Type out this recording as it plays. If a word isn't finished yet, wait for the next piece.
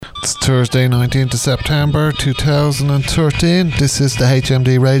It's Thursday, 19th of September 2013. This is the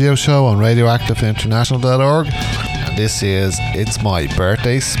HMD Radio Show on radioactiveinternational.org, and this is It's My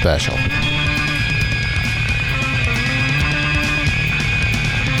Birthday Special.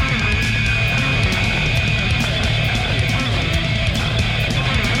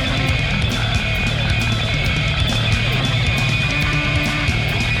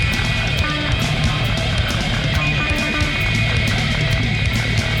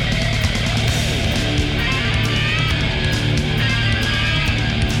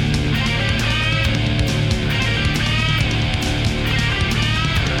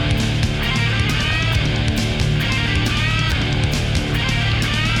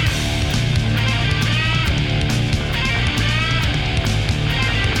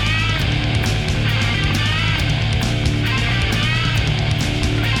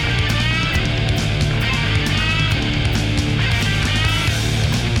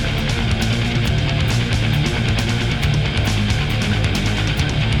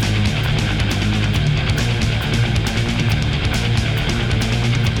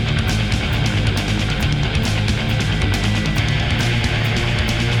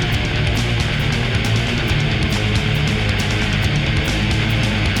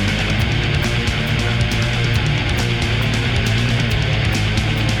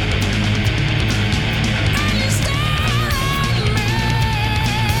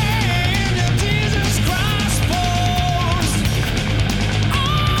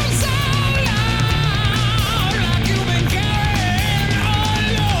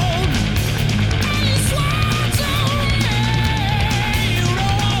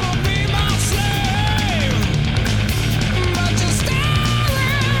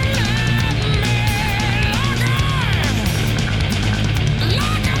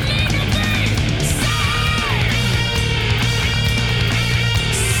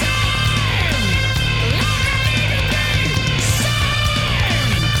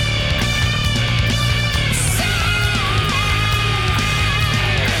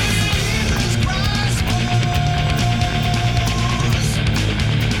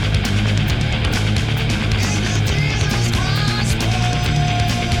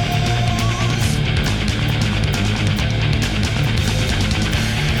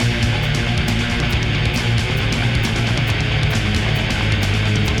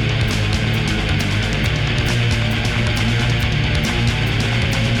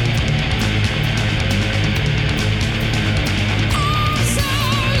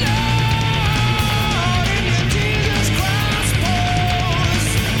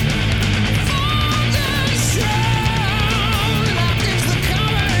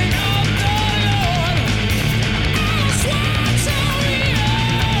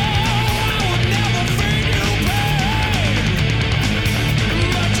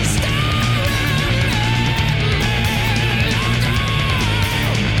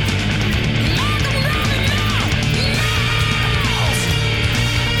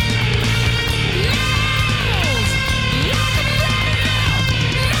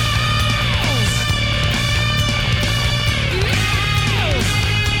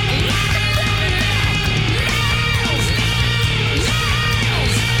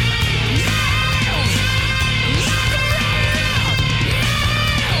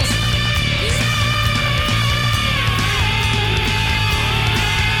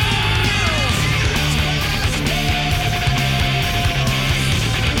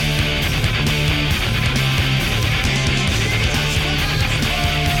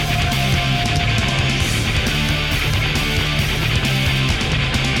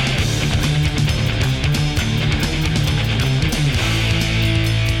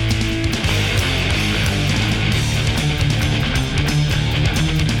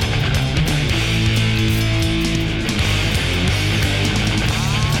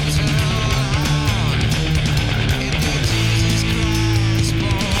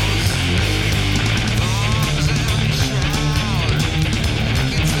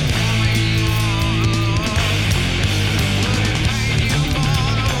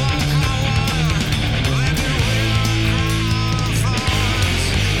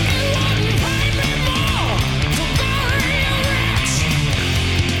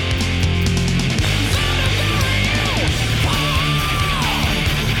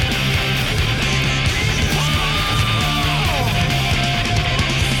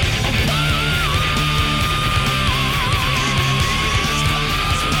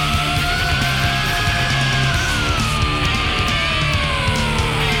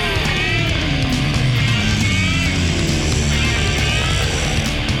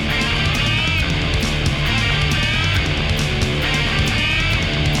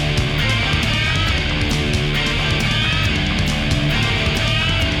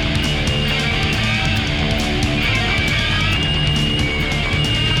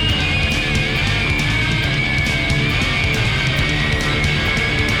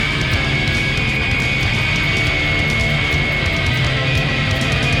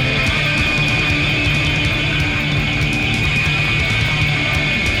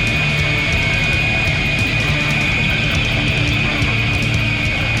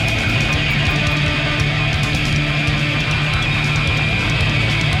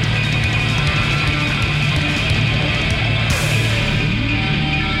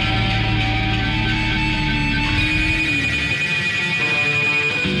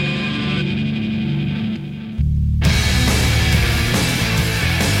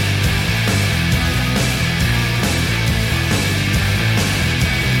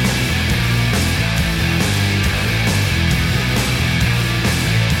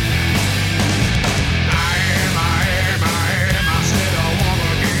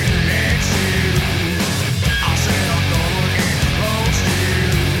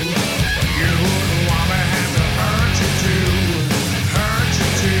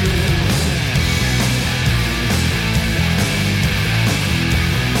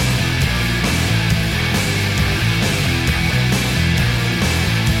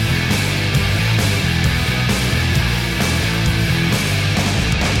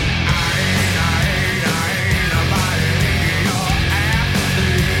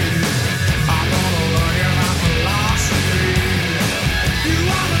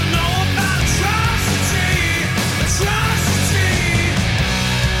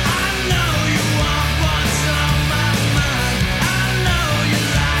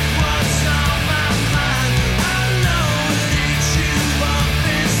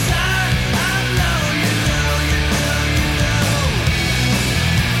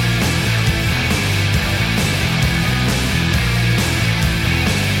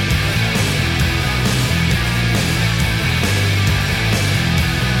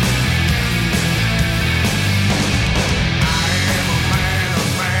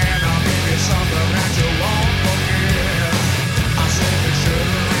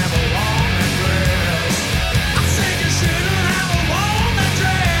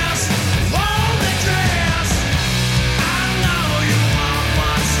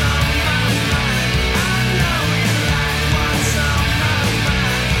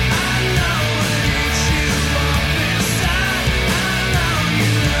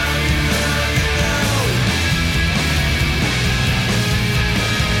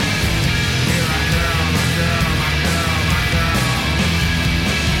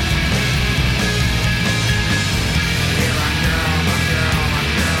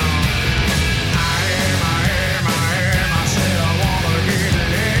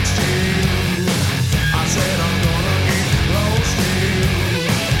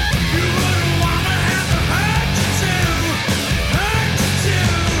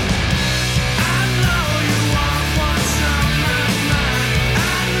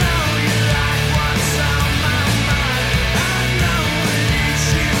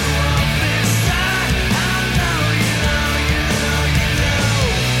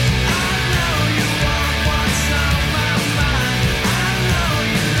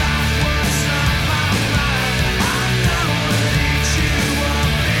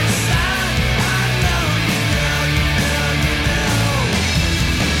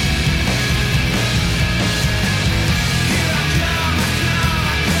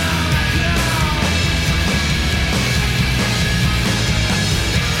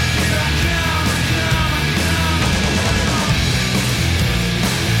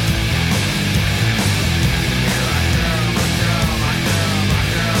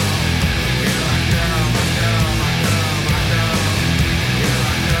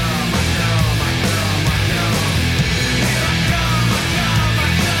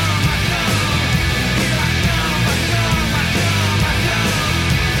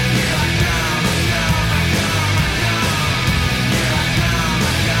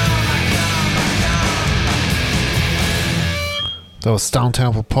 That was Stone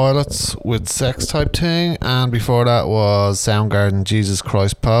Temple Pilots with Sex Type Thing, and before that was Soundgarden, Jesus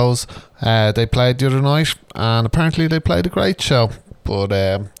Christ Pose. They played the other night, and apparently they played a great show, but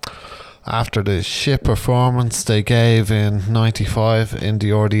after the shit performance they gave in 95 in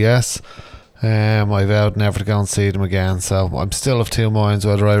the RDS, I vowed never to go and see them again, so I'm still of two minds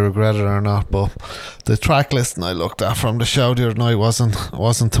whether I regret it or not. But the track listing I looked at from the show the other night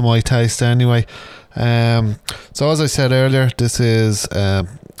wasn't to my taste anyway. So as I said earlier, this is the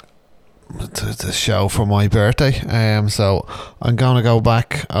show for my birthday, so I'm gonna go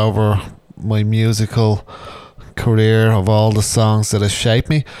back over my musical career of all the songs that have shaped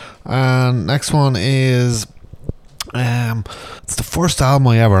me. And next one is it's the first album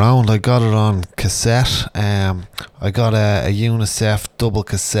I ever owned. I got it on cassette. I got a UNICEF double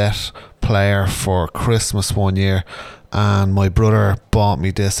cassette player for Christmas one year, and my brother bought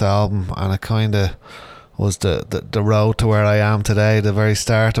me this album, and it kind of was the road to where I am today, the very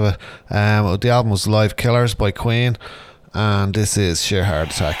start of it. The album was Live Killers by Queen, and this is Sheer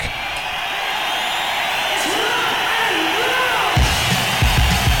Heart Attack.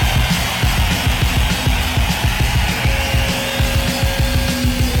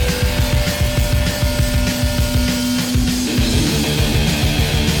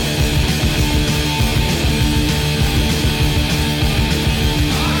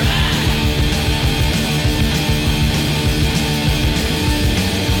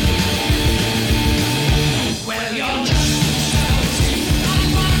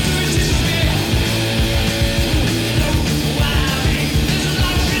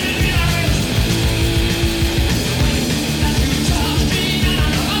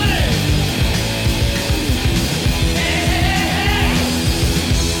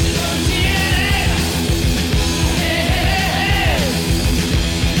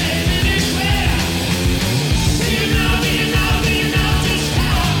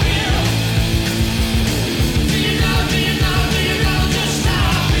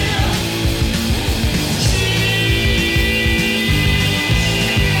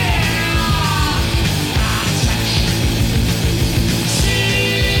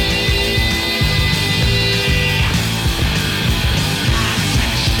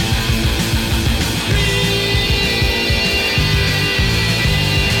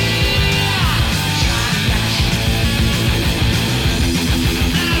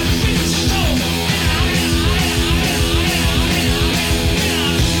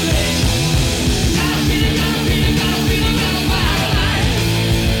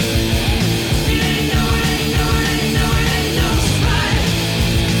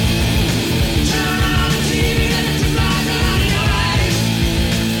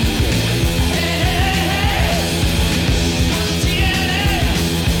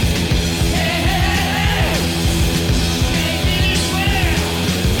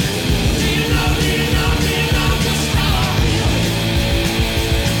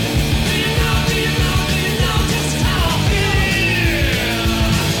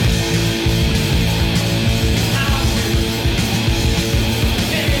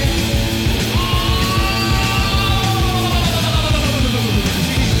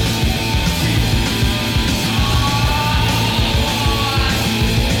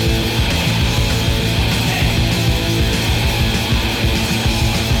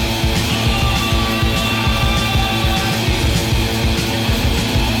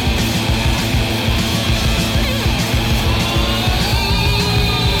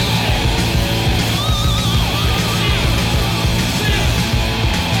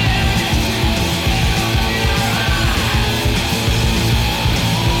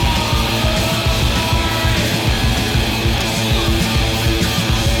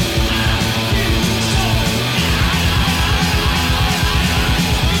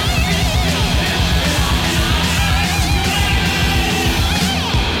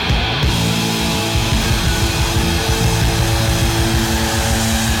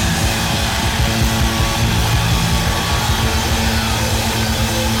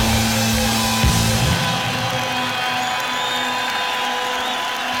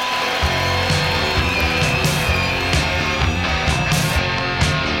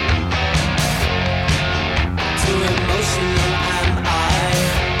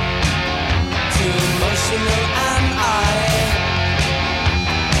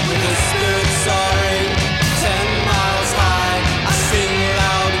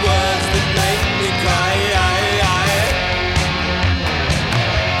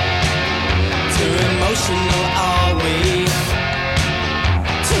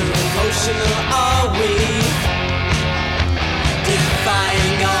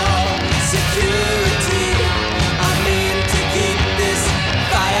 Defying all security, I mean to keep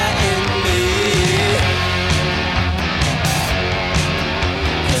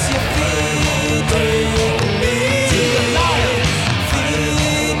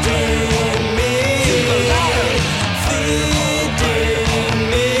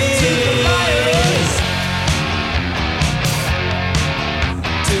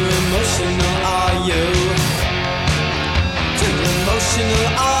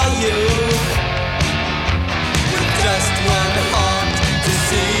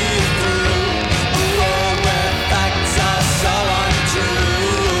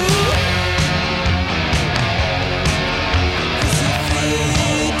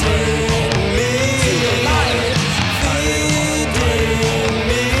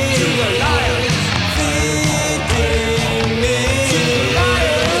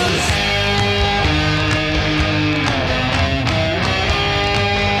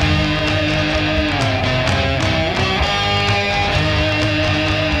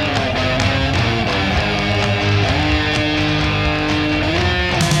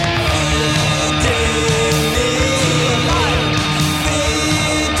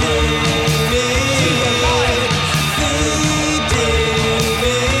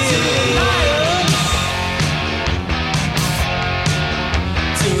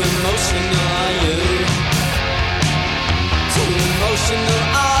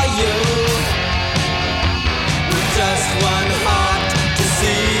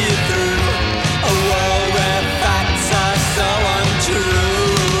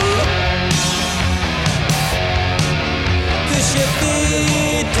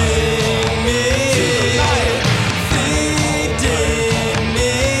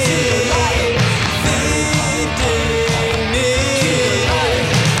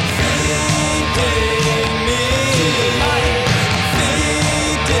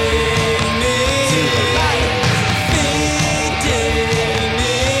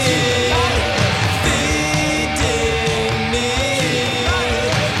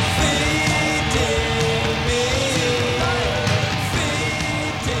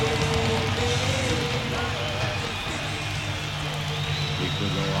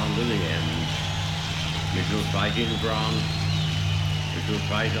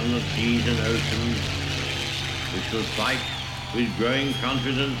fight on the seas and oceans. We shall fight with growing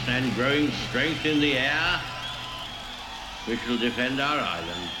confidence and growing strength in the air. We shall defend our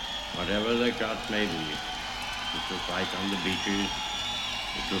island, whatever the cost may be. We shall fight on the beaches.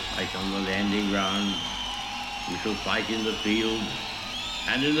 We shall fight on the landing grounds. We shall fight in the fields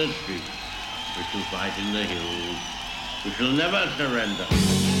and in the streets. We shall fight in the hills. We shall never surrender.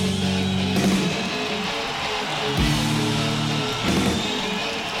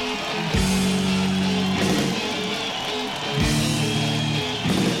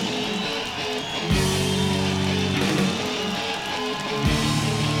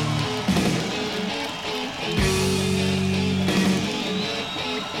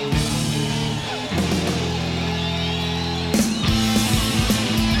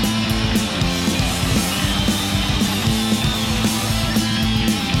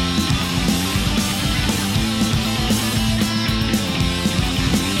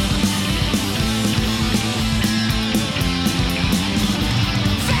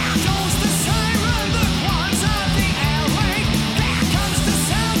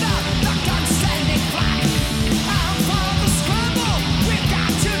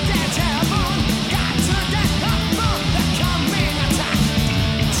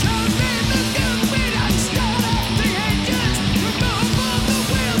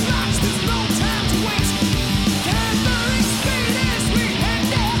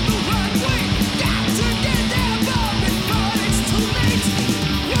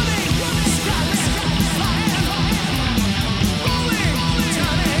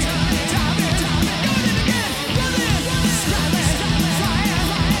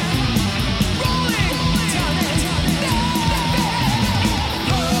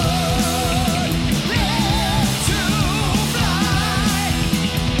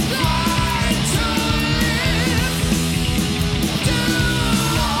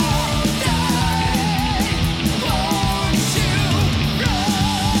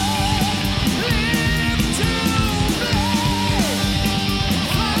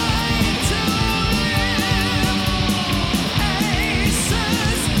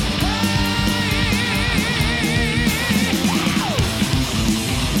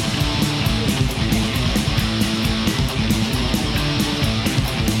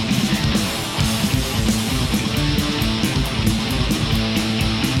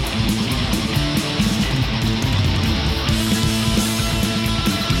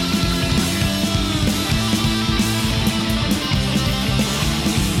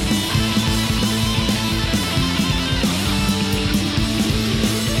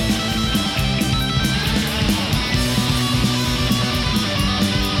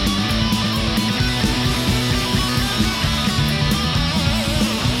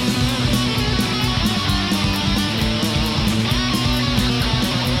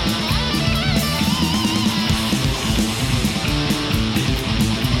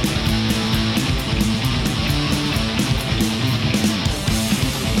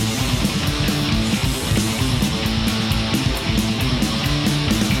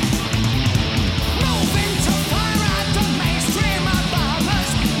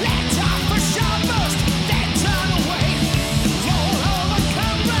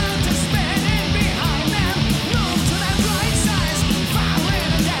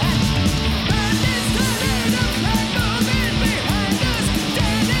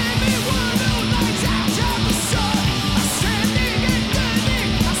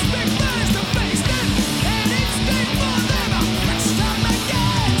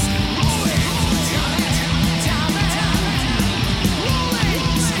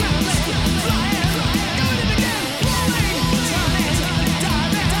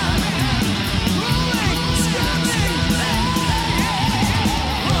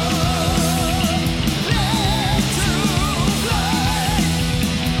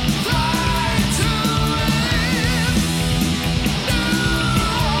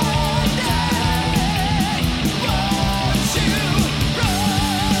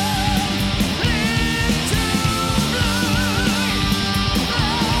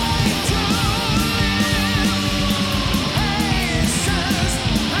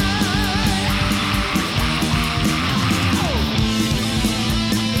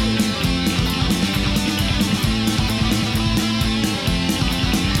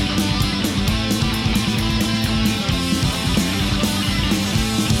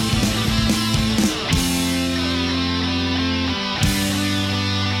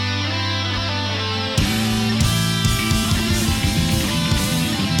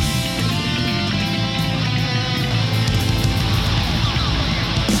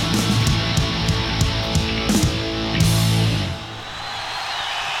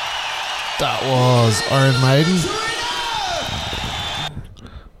 That was Iron Maiden,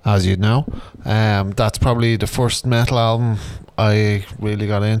 as you know. That's probably the first metal album I really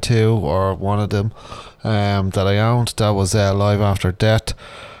got into, or one of them that I owned. That was Live After Death.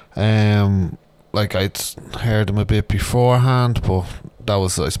 Like, I'd heard them a bit beforehand, but that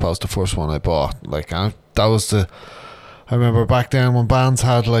was, I suppose, the first one I bought. Like, that was I remember back then when bands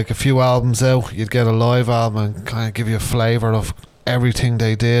had like a few albums out, you'd get a live album and kind of give you a flavour of everything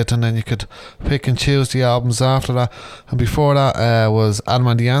they did, and then you could pick and choose the albums after that. And before that was Adam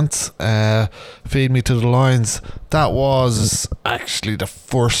and the Ants, Feed Me to the Lions. That was actually the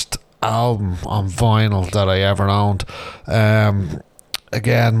first album on vinyl that I ever owned.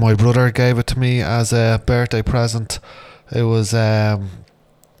 Again, my brother gave it to me as a birthday present. It was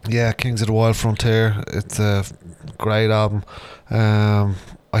Kings of the Wild Frontier. It's a great album.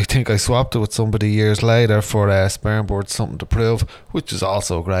 I think I swapped it with somebody years later for Spermboard Something to Prove, which is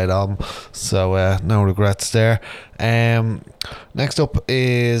also a great album, so no regrets there. Next up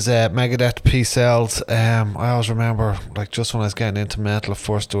is Megadeth Peace Cells. I always remember, like, just when I was getting into metal at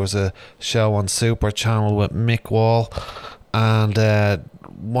first, there was a show on Super Channel with Mick Wall, and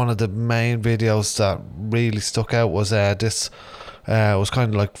one of the main videos that really stuck out was this. It was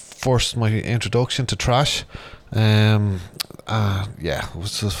kind of like first my introduction to thrash. It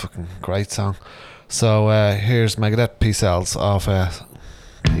was just a fucking great song. So here's Megadeth Peace Cells of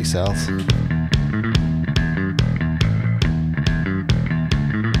Peace Cells.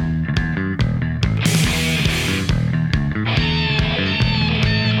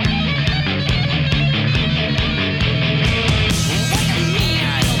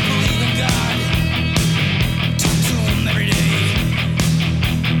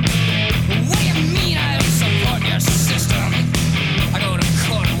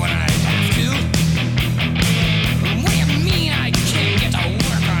 What do you mean I can't get to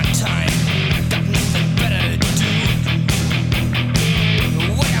work on time?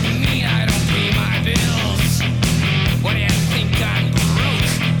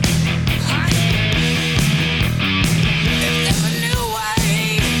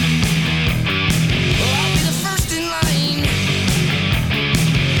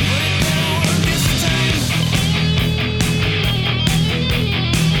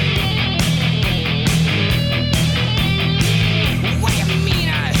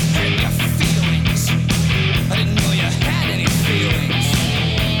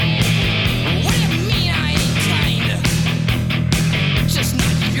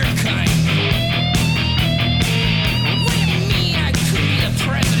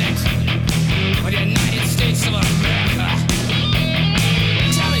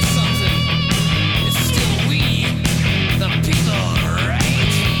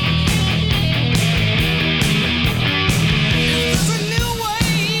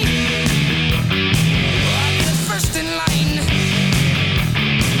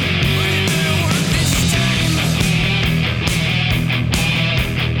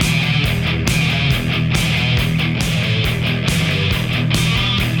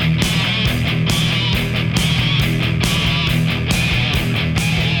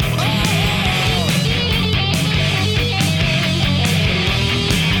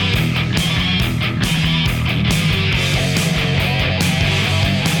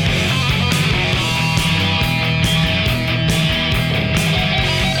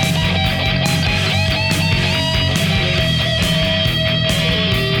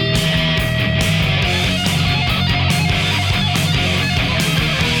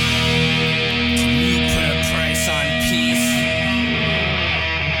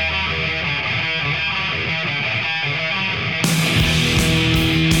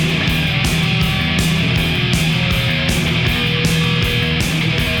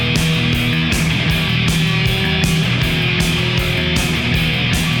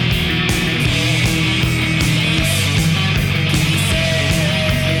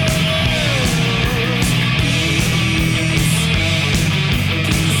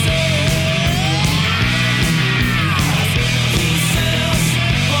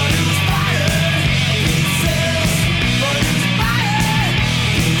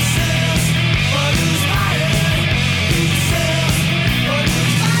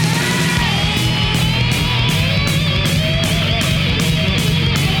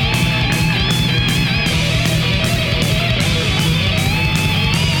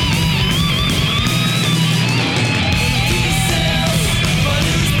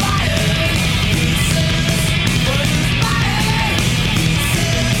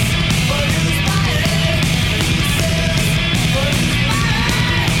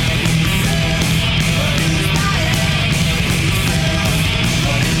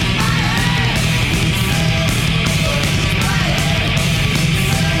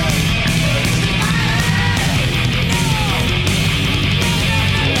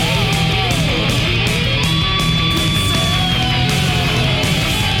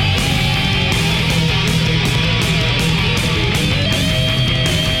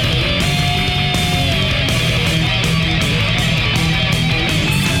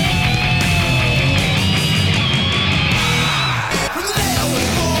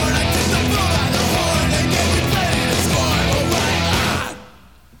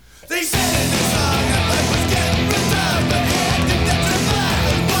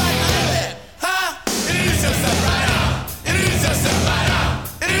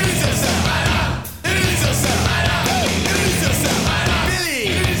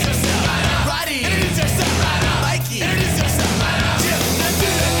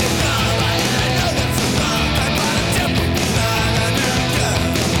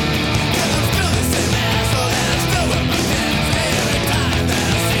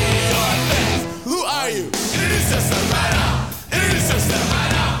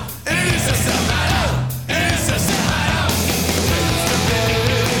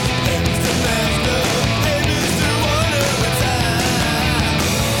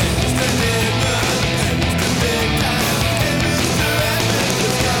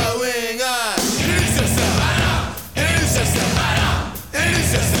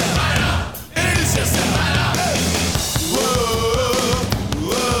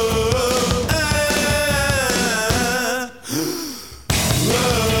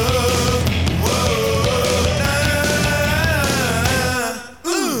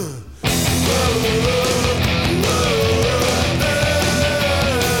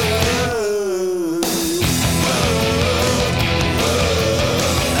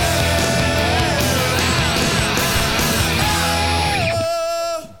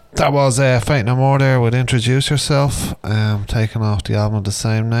 That was Fate No More there with Introduce Yourself, taken off the album of the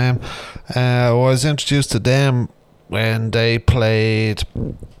same name. I was introduced to them when they played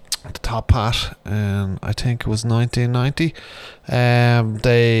the Top Hat in, I think it was 1990.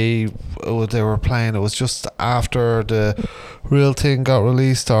 They were playing, it was just after the Real Thing got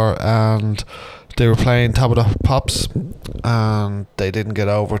released, and they were playing Top of the Pops, and they didn't get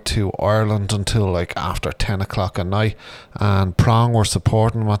over to Ireland until like after 10 o'clock at night, and Prong were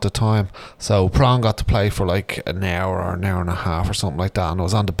supporting them at the time, so Prong got to play for like an hour or an hour and a half or something like that, and it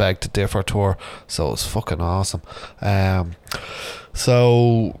was on the Beg to Differ tour, so it was fucking awesome.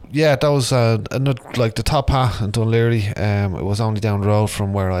 So yeah, that was another, like the Top Hat in Dunleary. It was only down the road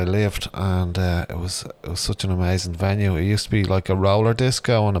from where I lived, and it was such an amazing venue. It used to be like a roller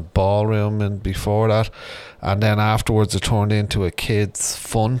disco and a ballroom, and before that, and then afterwards it turned into a kids'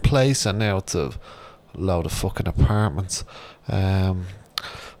 fun place, and now it's a load of fucking apartments.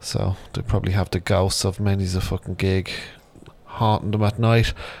 So they probably have the ghosts of many's a fucking gig haunting them at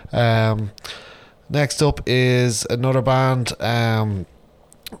night. Next up is another band.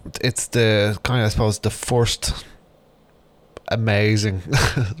 It's the kind of, I suppose, the first amazing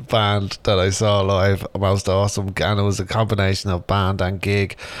band that I saw live. Most awesome, and it was a combination of band and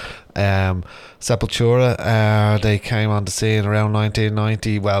gig. Sepultura. They came on the scene around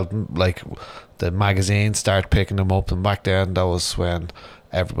 1990. Well, like the magazines started picking them up, and back then that was when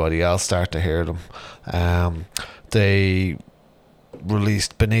everybody else started to hear them. They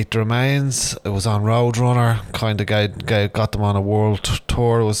released Beneath the Remains. It was on Roadrunner, kind of got them on a world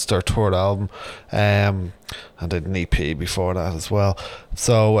tour. It was their third album, and they did an EP before that as well.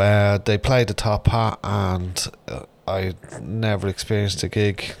 So they played the Top Hat, and I never experienced a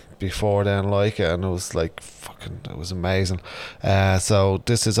gig before then like it, and it was like fucking, it was amazing. So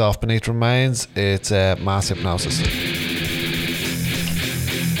this is off Beneath the Remains. It's Mass Hypnosis.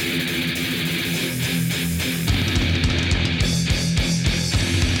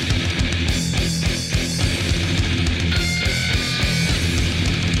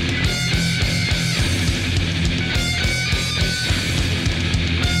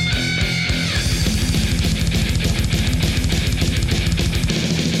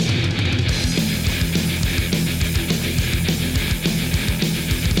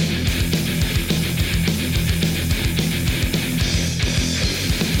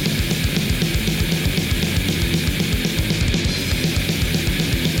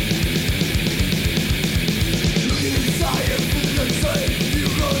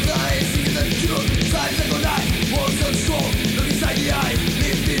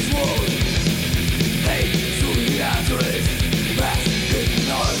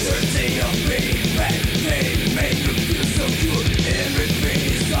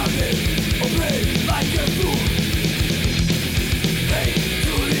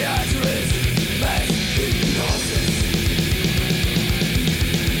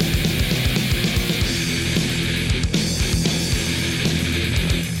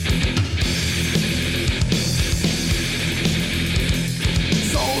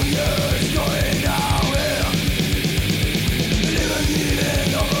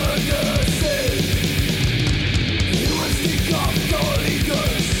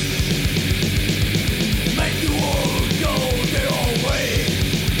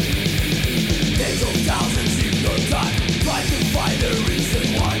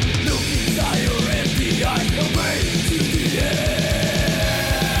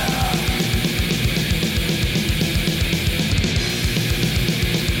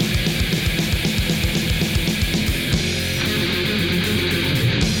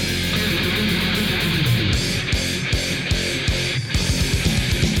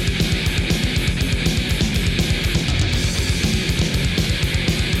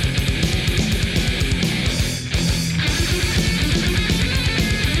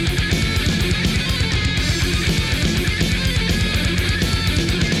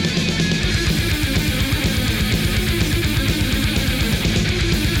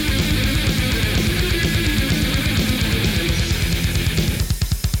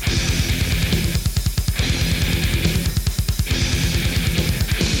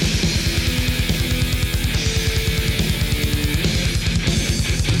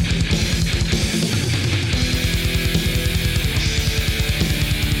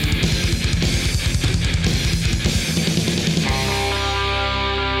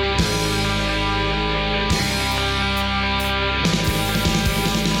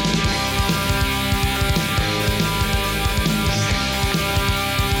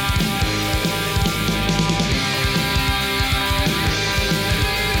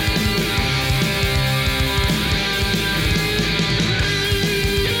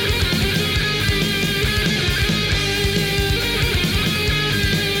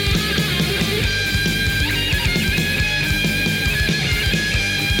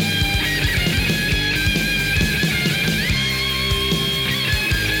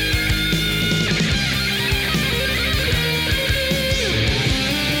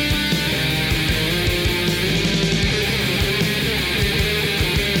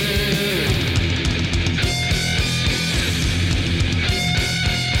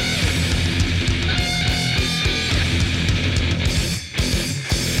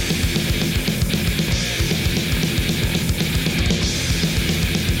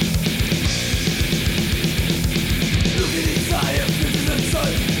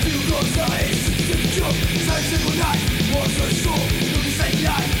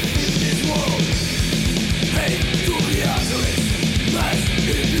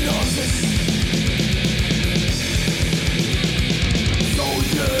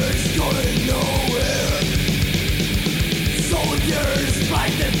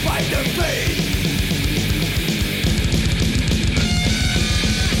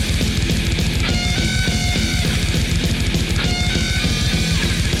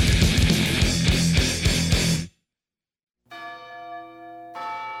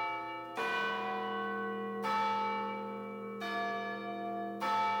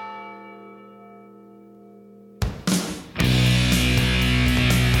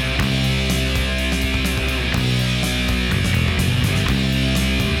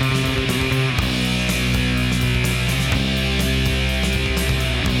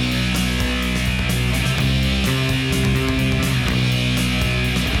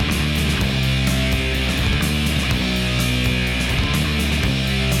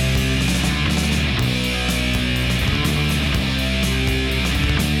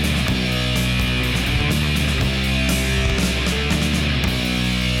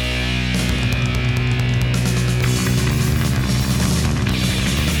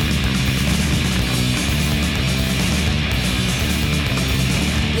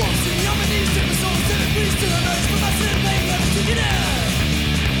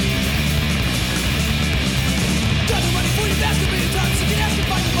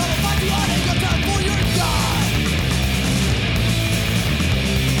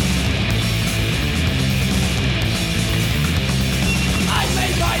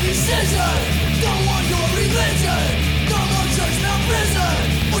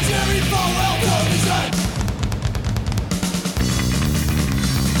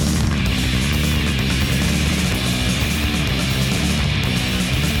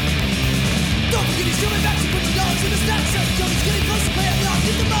 Coming back to put your dogs in the stats. Jones getting close to paying out,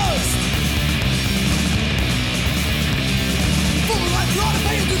 get the most. Full of life, you're on a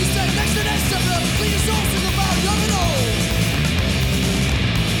pay and do the same. Next to next, step up, clean your souls to the fire, young and old.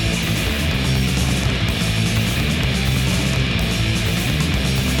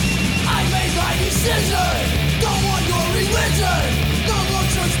 I made my decision. Don't want your religion. No more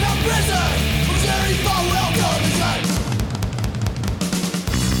church, no prison. From Jerry Falwell, television.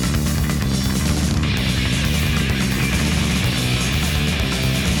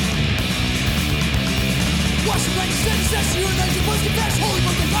 Wash your brain, send a sex to your name, your voice confess. Holy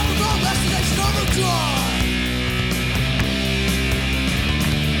book, the proper wrong, last nation overdrawn.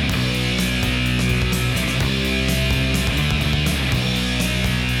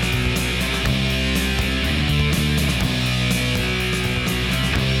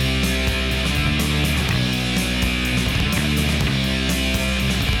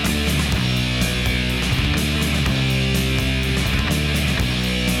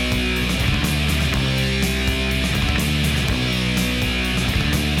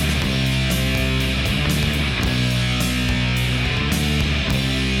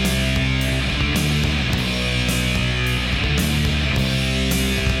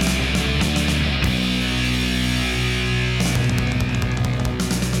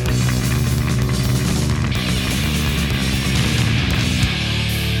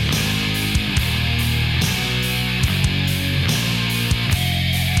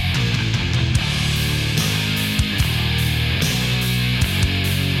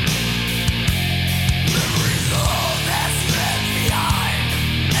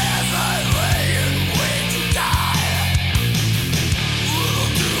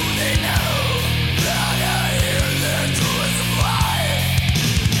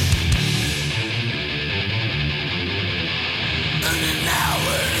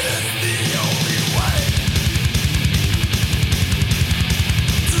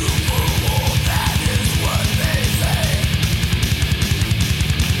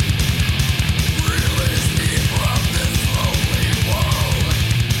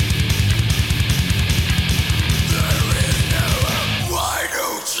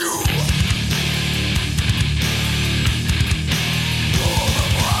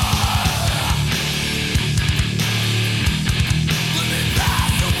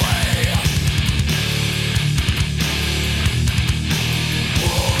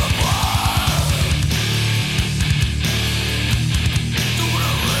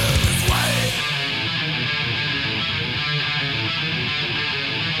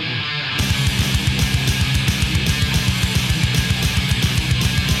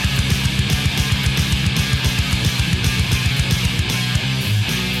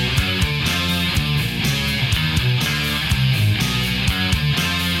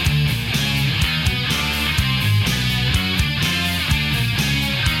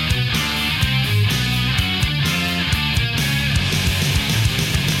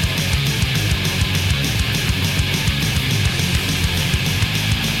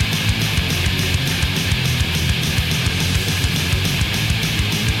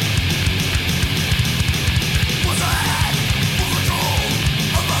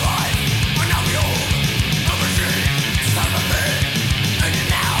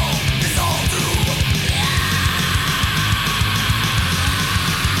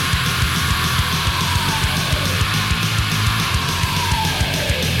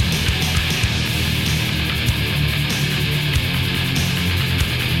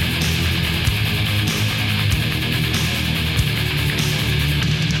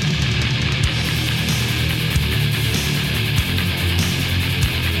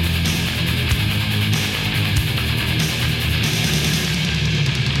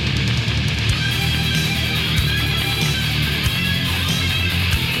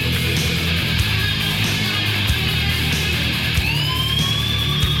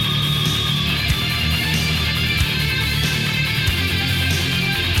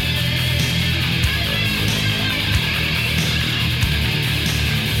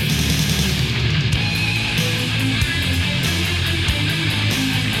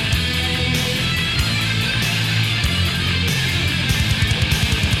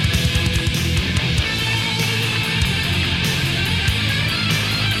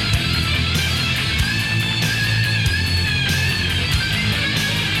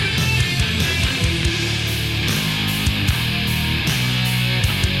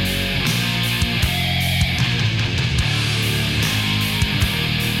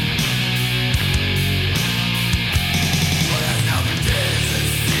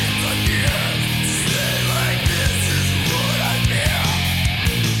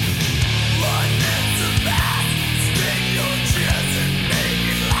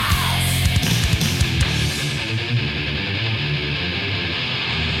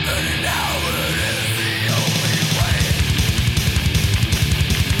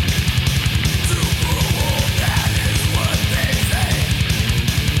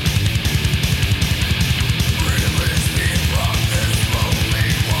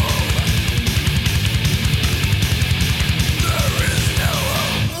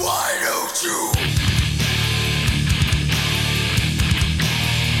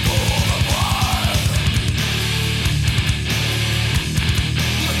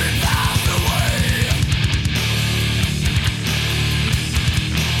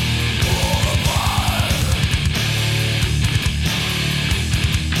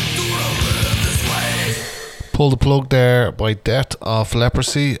 Pull the Plug there by Death of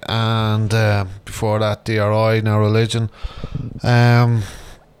Leprosy, and before that DRI, No Religion. DRI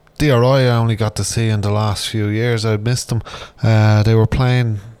I only got to see in the last few years. I missed them. They were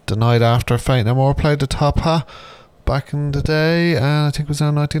playing the night after Fate No More played the Top Hat back in the day, and I think it was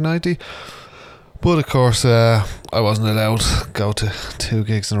in 1990. But of course I wasn't allowed to go to 2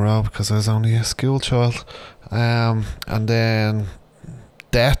 gigs in a row because I was only a school child. And then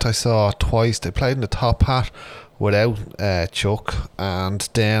Death I saw twice. They played in the Top Hat without Chuck, and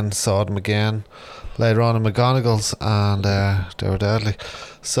then saw them again later on in McGonagall's, and they were deadly.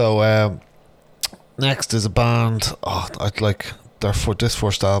 So next is a band. I'd like this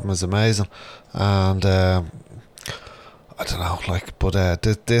first album is amazing, and I don't know, like, but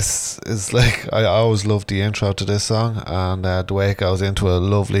this is like, I always loved the intro to this song, and the way it goes into a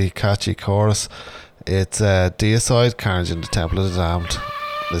lovely catchy chorus. It's Deicide, Carnage in the Temple of the Damned.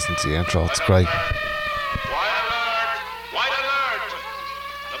 Listen to the intro, it's great. White alert! White alert!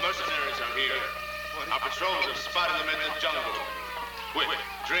 The mercenaries are here. Our patrols have spotted them in the jungle. Quick,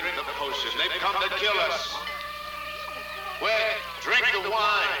 drink the potion. They've come to kill us. Quick, drink the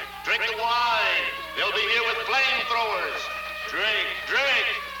wine. Drink the wine. They'll be here with flamethrowers. Drink, drink.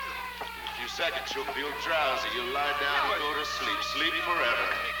 In a few seconds, you'll feel drowsy. You'll lie down and go to sleep. Sleep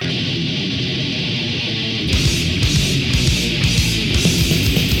forever.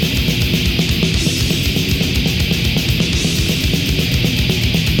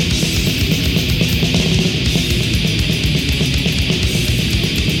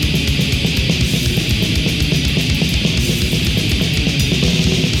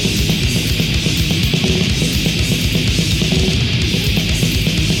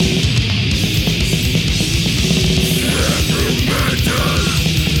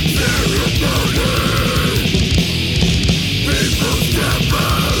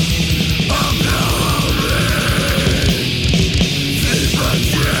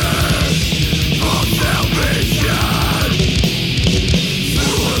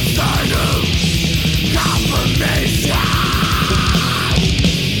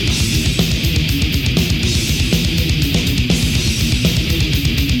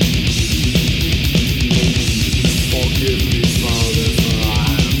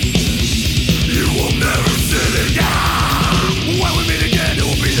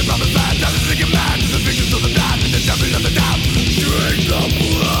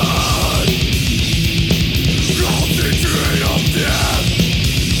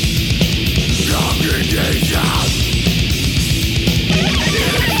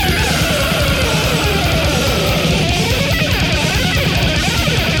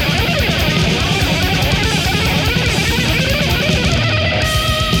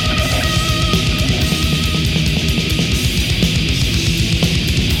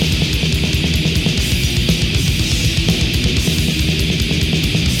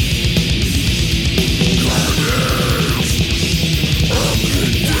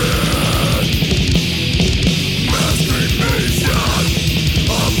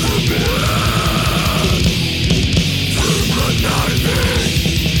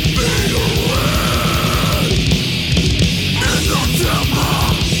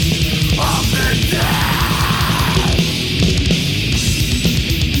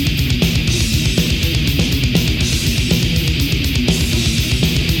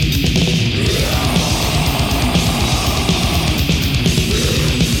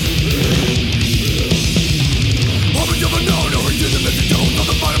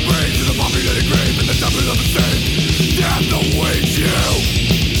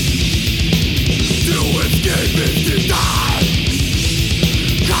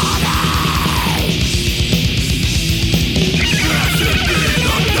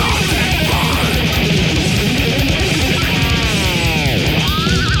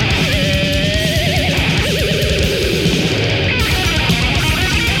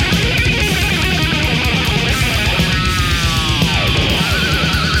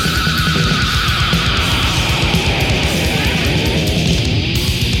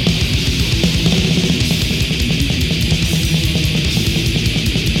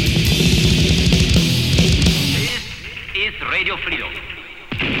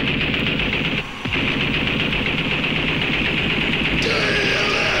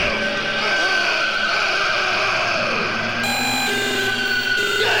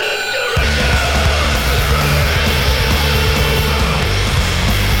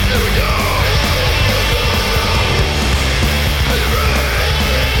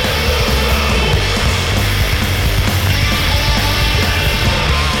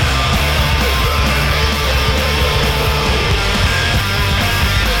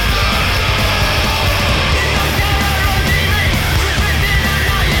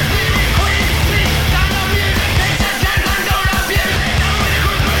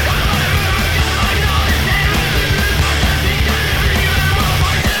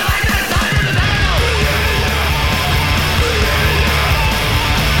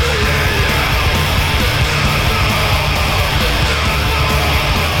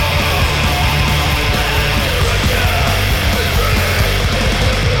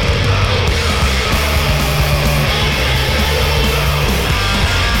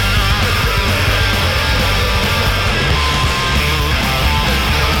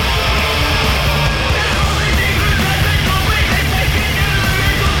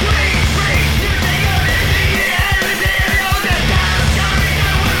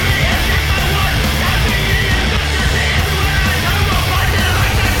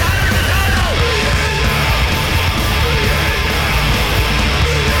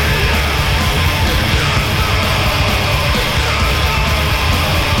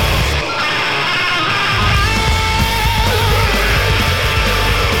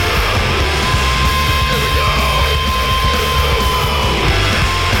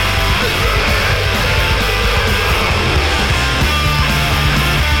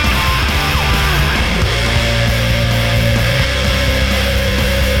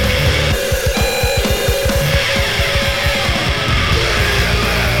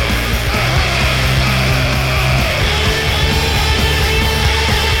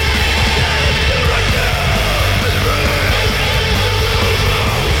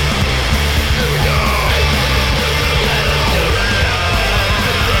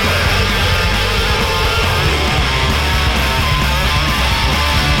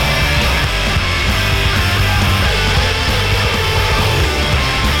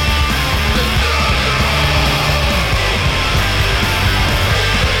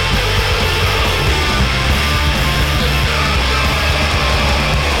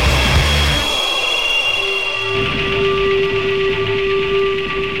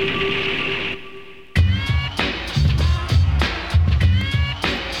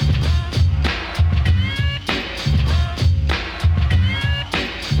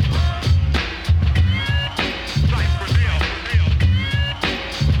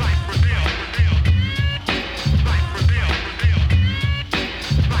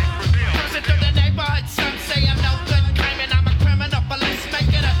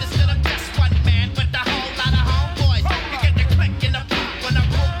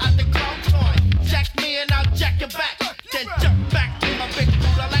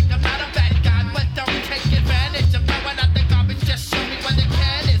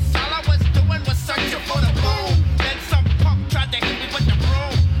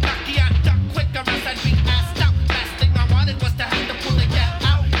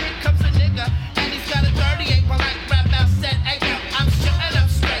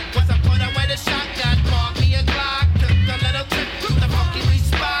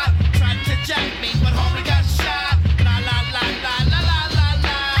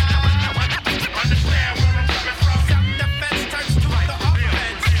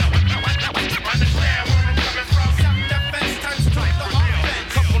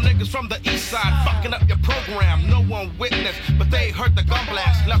 from the east side, fucking up your program. No one witnessed, but they heard the gun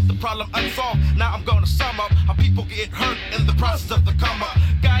blast. Left the problem unsolved. Now I'm gonna sum up how people get hurt in the process of the come up.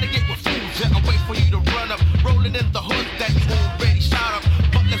 Gotta get with fools, yeah, I wait for you to run up. Rolling in the hood that you already shot up.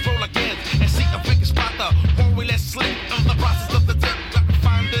 But let's roll again and see if we can spot the one we let slip in the process of the dip. Got to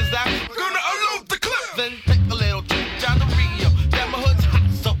find this out. Gonna unload the clip. Then take a little trip down to Rio. Damn, my hood's hot,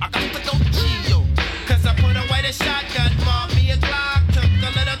 so I got to go chill. Cause I put away the shotgun, bought me a Glock. Took a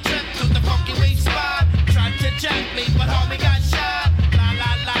little trip to the funky weed spot. Tried to jack me, but homie got shot. La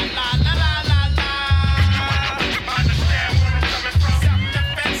la la la la la la la. Understand where I'm coming from?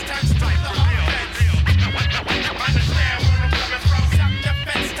 Self-defense turns straight to offense. Understand where I'm coming from?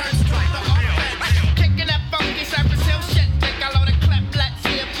 Self-defense turns straight to offense. Kicking that funky Cypress Hill shit. Think I load a clap, let's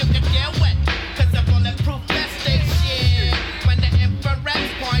see if you can get wet. Cause I'm bulletproof vest ain't shit. When the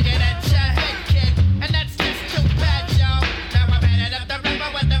infrared's pointed at your head, kid. And that's just too bad, yo. Now I'm headed up the river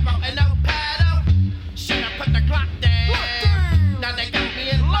with the boat and no paddle. Should've put the clock down. Now they got me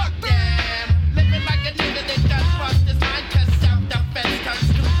in lockdown. Living like a nigga that done lost his mind. Cause self-defense turns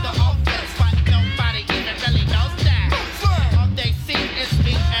to the offense. But nobody even really knows that. All they see is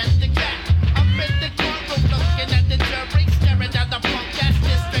me and the cat. Up in the courtroom looking at the jury. Staring at the punk-ass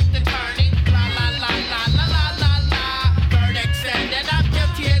district attorney. La la la la la la la la. Verdict said that I'm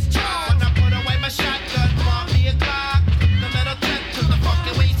guilty as charged. When I put away my shotgun, bought me a Glock. The little trip to the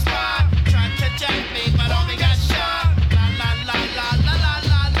fucking weed spot. Tried to jack me, but only got shot. La la la la la la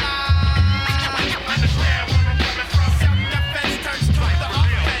la la. Understand where I'm coming from? Self-defense turns to the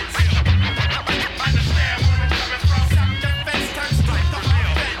offense. Understand where I'm coming from? Self-defense turns to the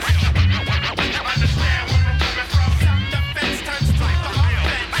offense. Understand where I'm coming from? Self-defense turns to the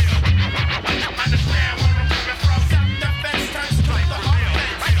offense. Understand where I'm coming from? Self-defense turns to the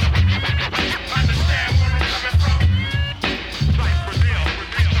offense. Understand where I'm coming from? Like Brazil.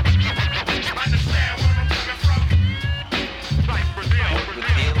 Understand where I'm coming from? Like Brazil. What we're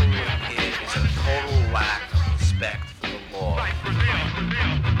dealing with here is a total lack of respect for the law. Like Brazil.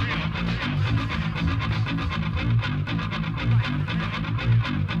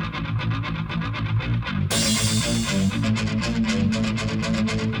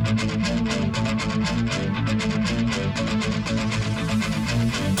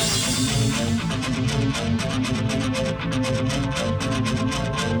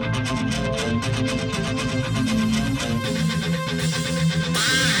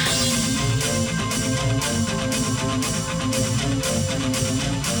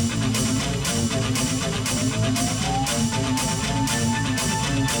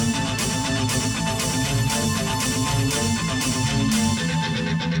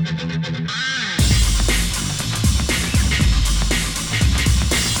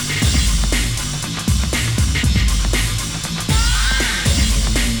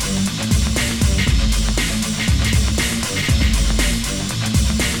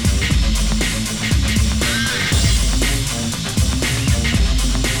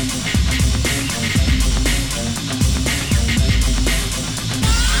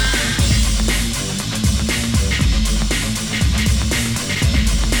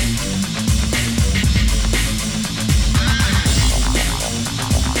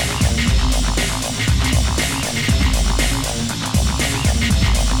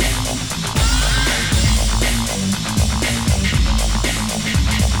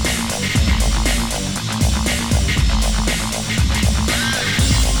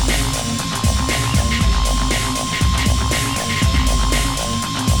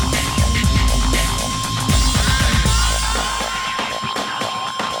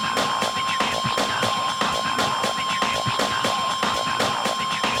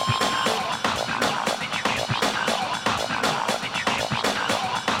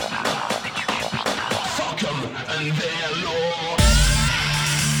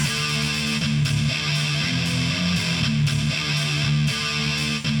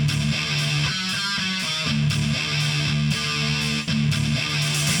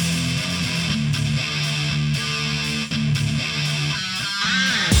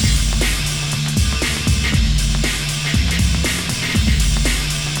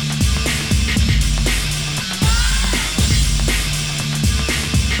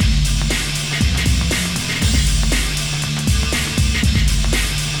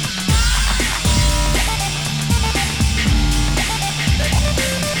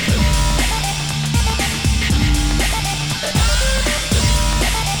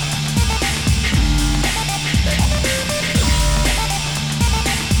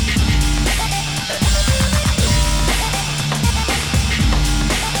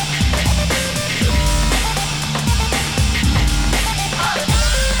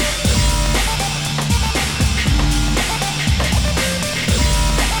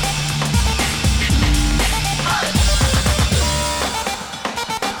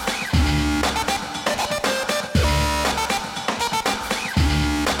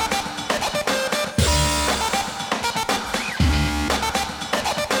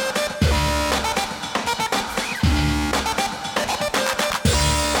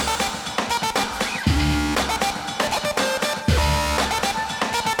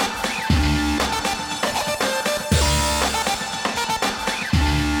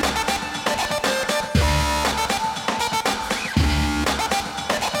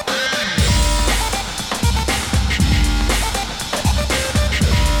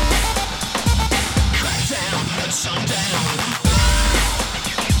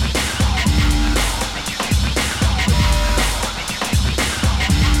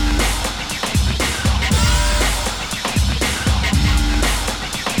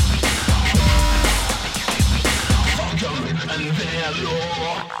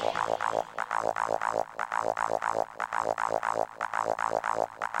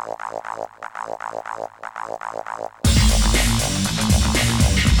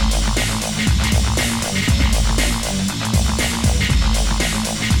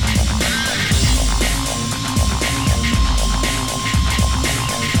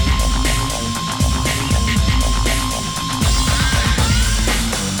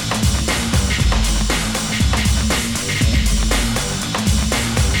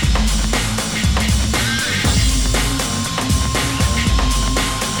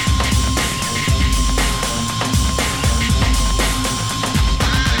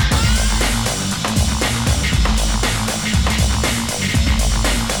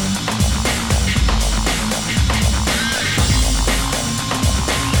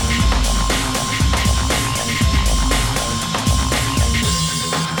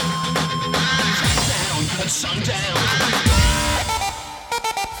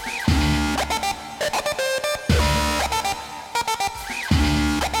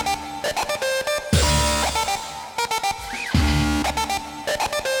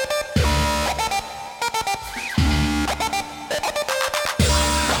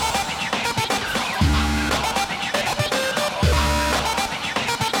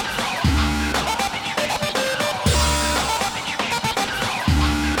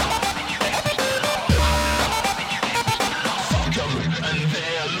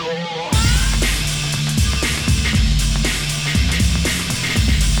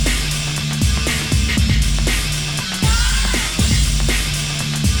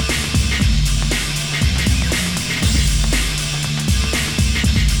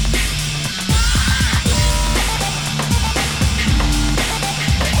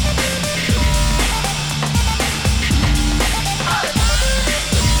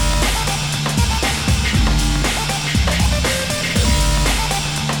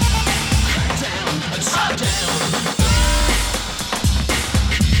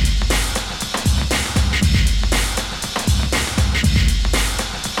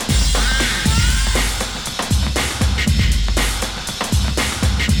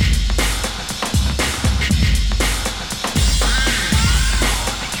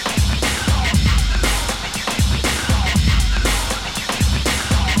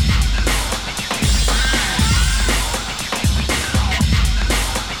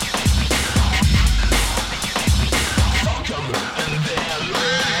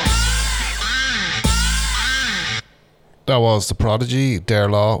 That was The Prodigy, Dare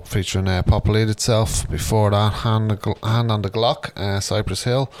Law, featuring Populate Itself. Before that, Hand on the Glock, Cypress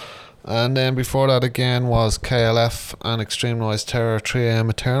Hill. And then before that again was KLF and Extreme Noise Terror, 3am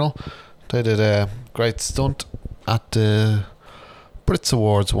Eternal. They did a great stunt at the Brits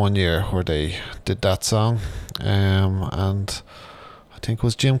Awards one year where they did that song. And I think it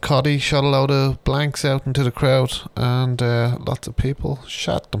was Jim Coddy shot a load of blanks out into the crowd, and lots of people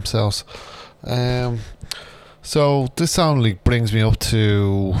shot themselves. So this only brings me up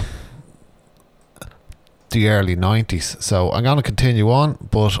to the early 90s. So I'm going to continue on,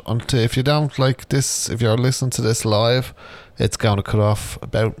 but if you don't like this, if you're listening to this live, it's going to cut off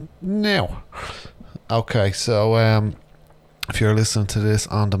about now. Okay, so if you're listening to this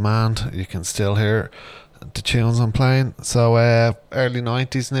on demand, you can still hear the tunes I'm playing. So early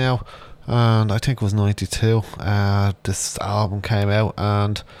 90s now, and I think it was 92, this album came out,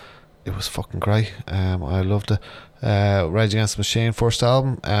 and it was fucking great. I loved it. Rage Against the Machine first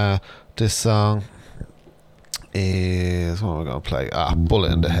album. This song is, what am I going to play?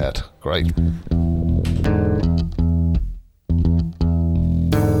 Bullet in the Head. Great.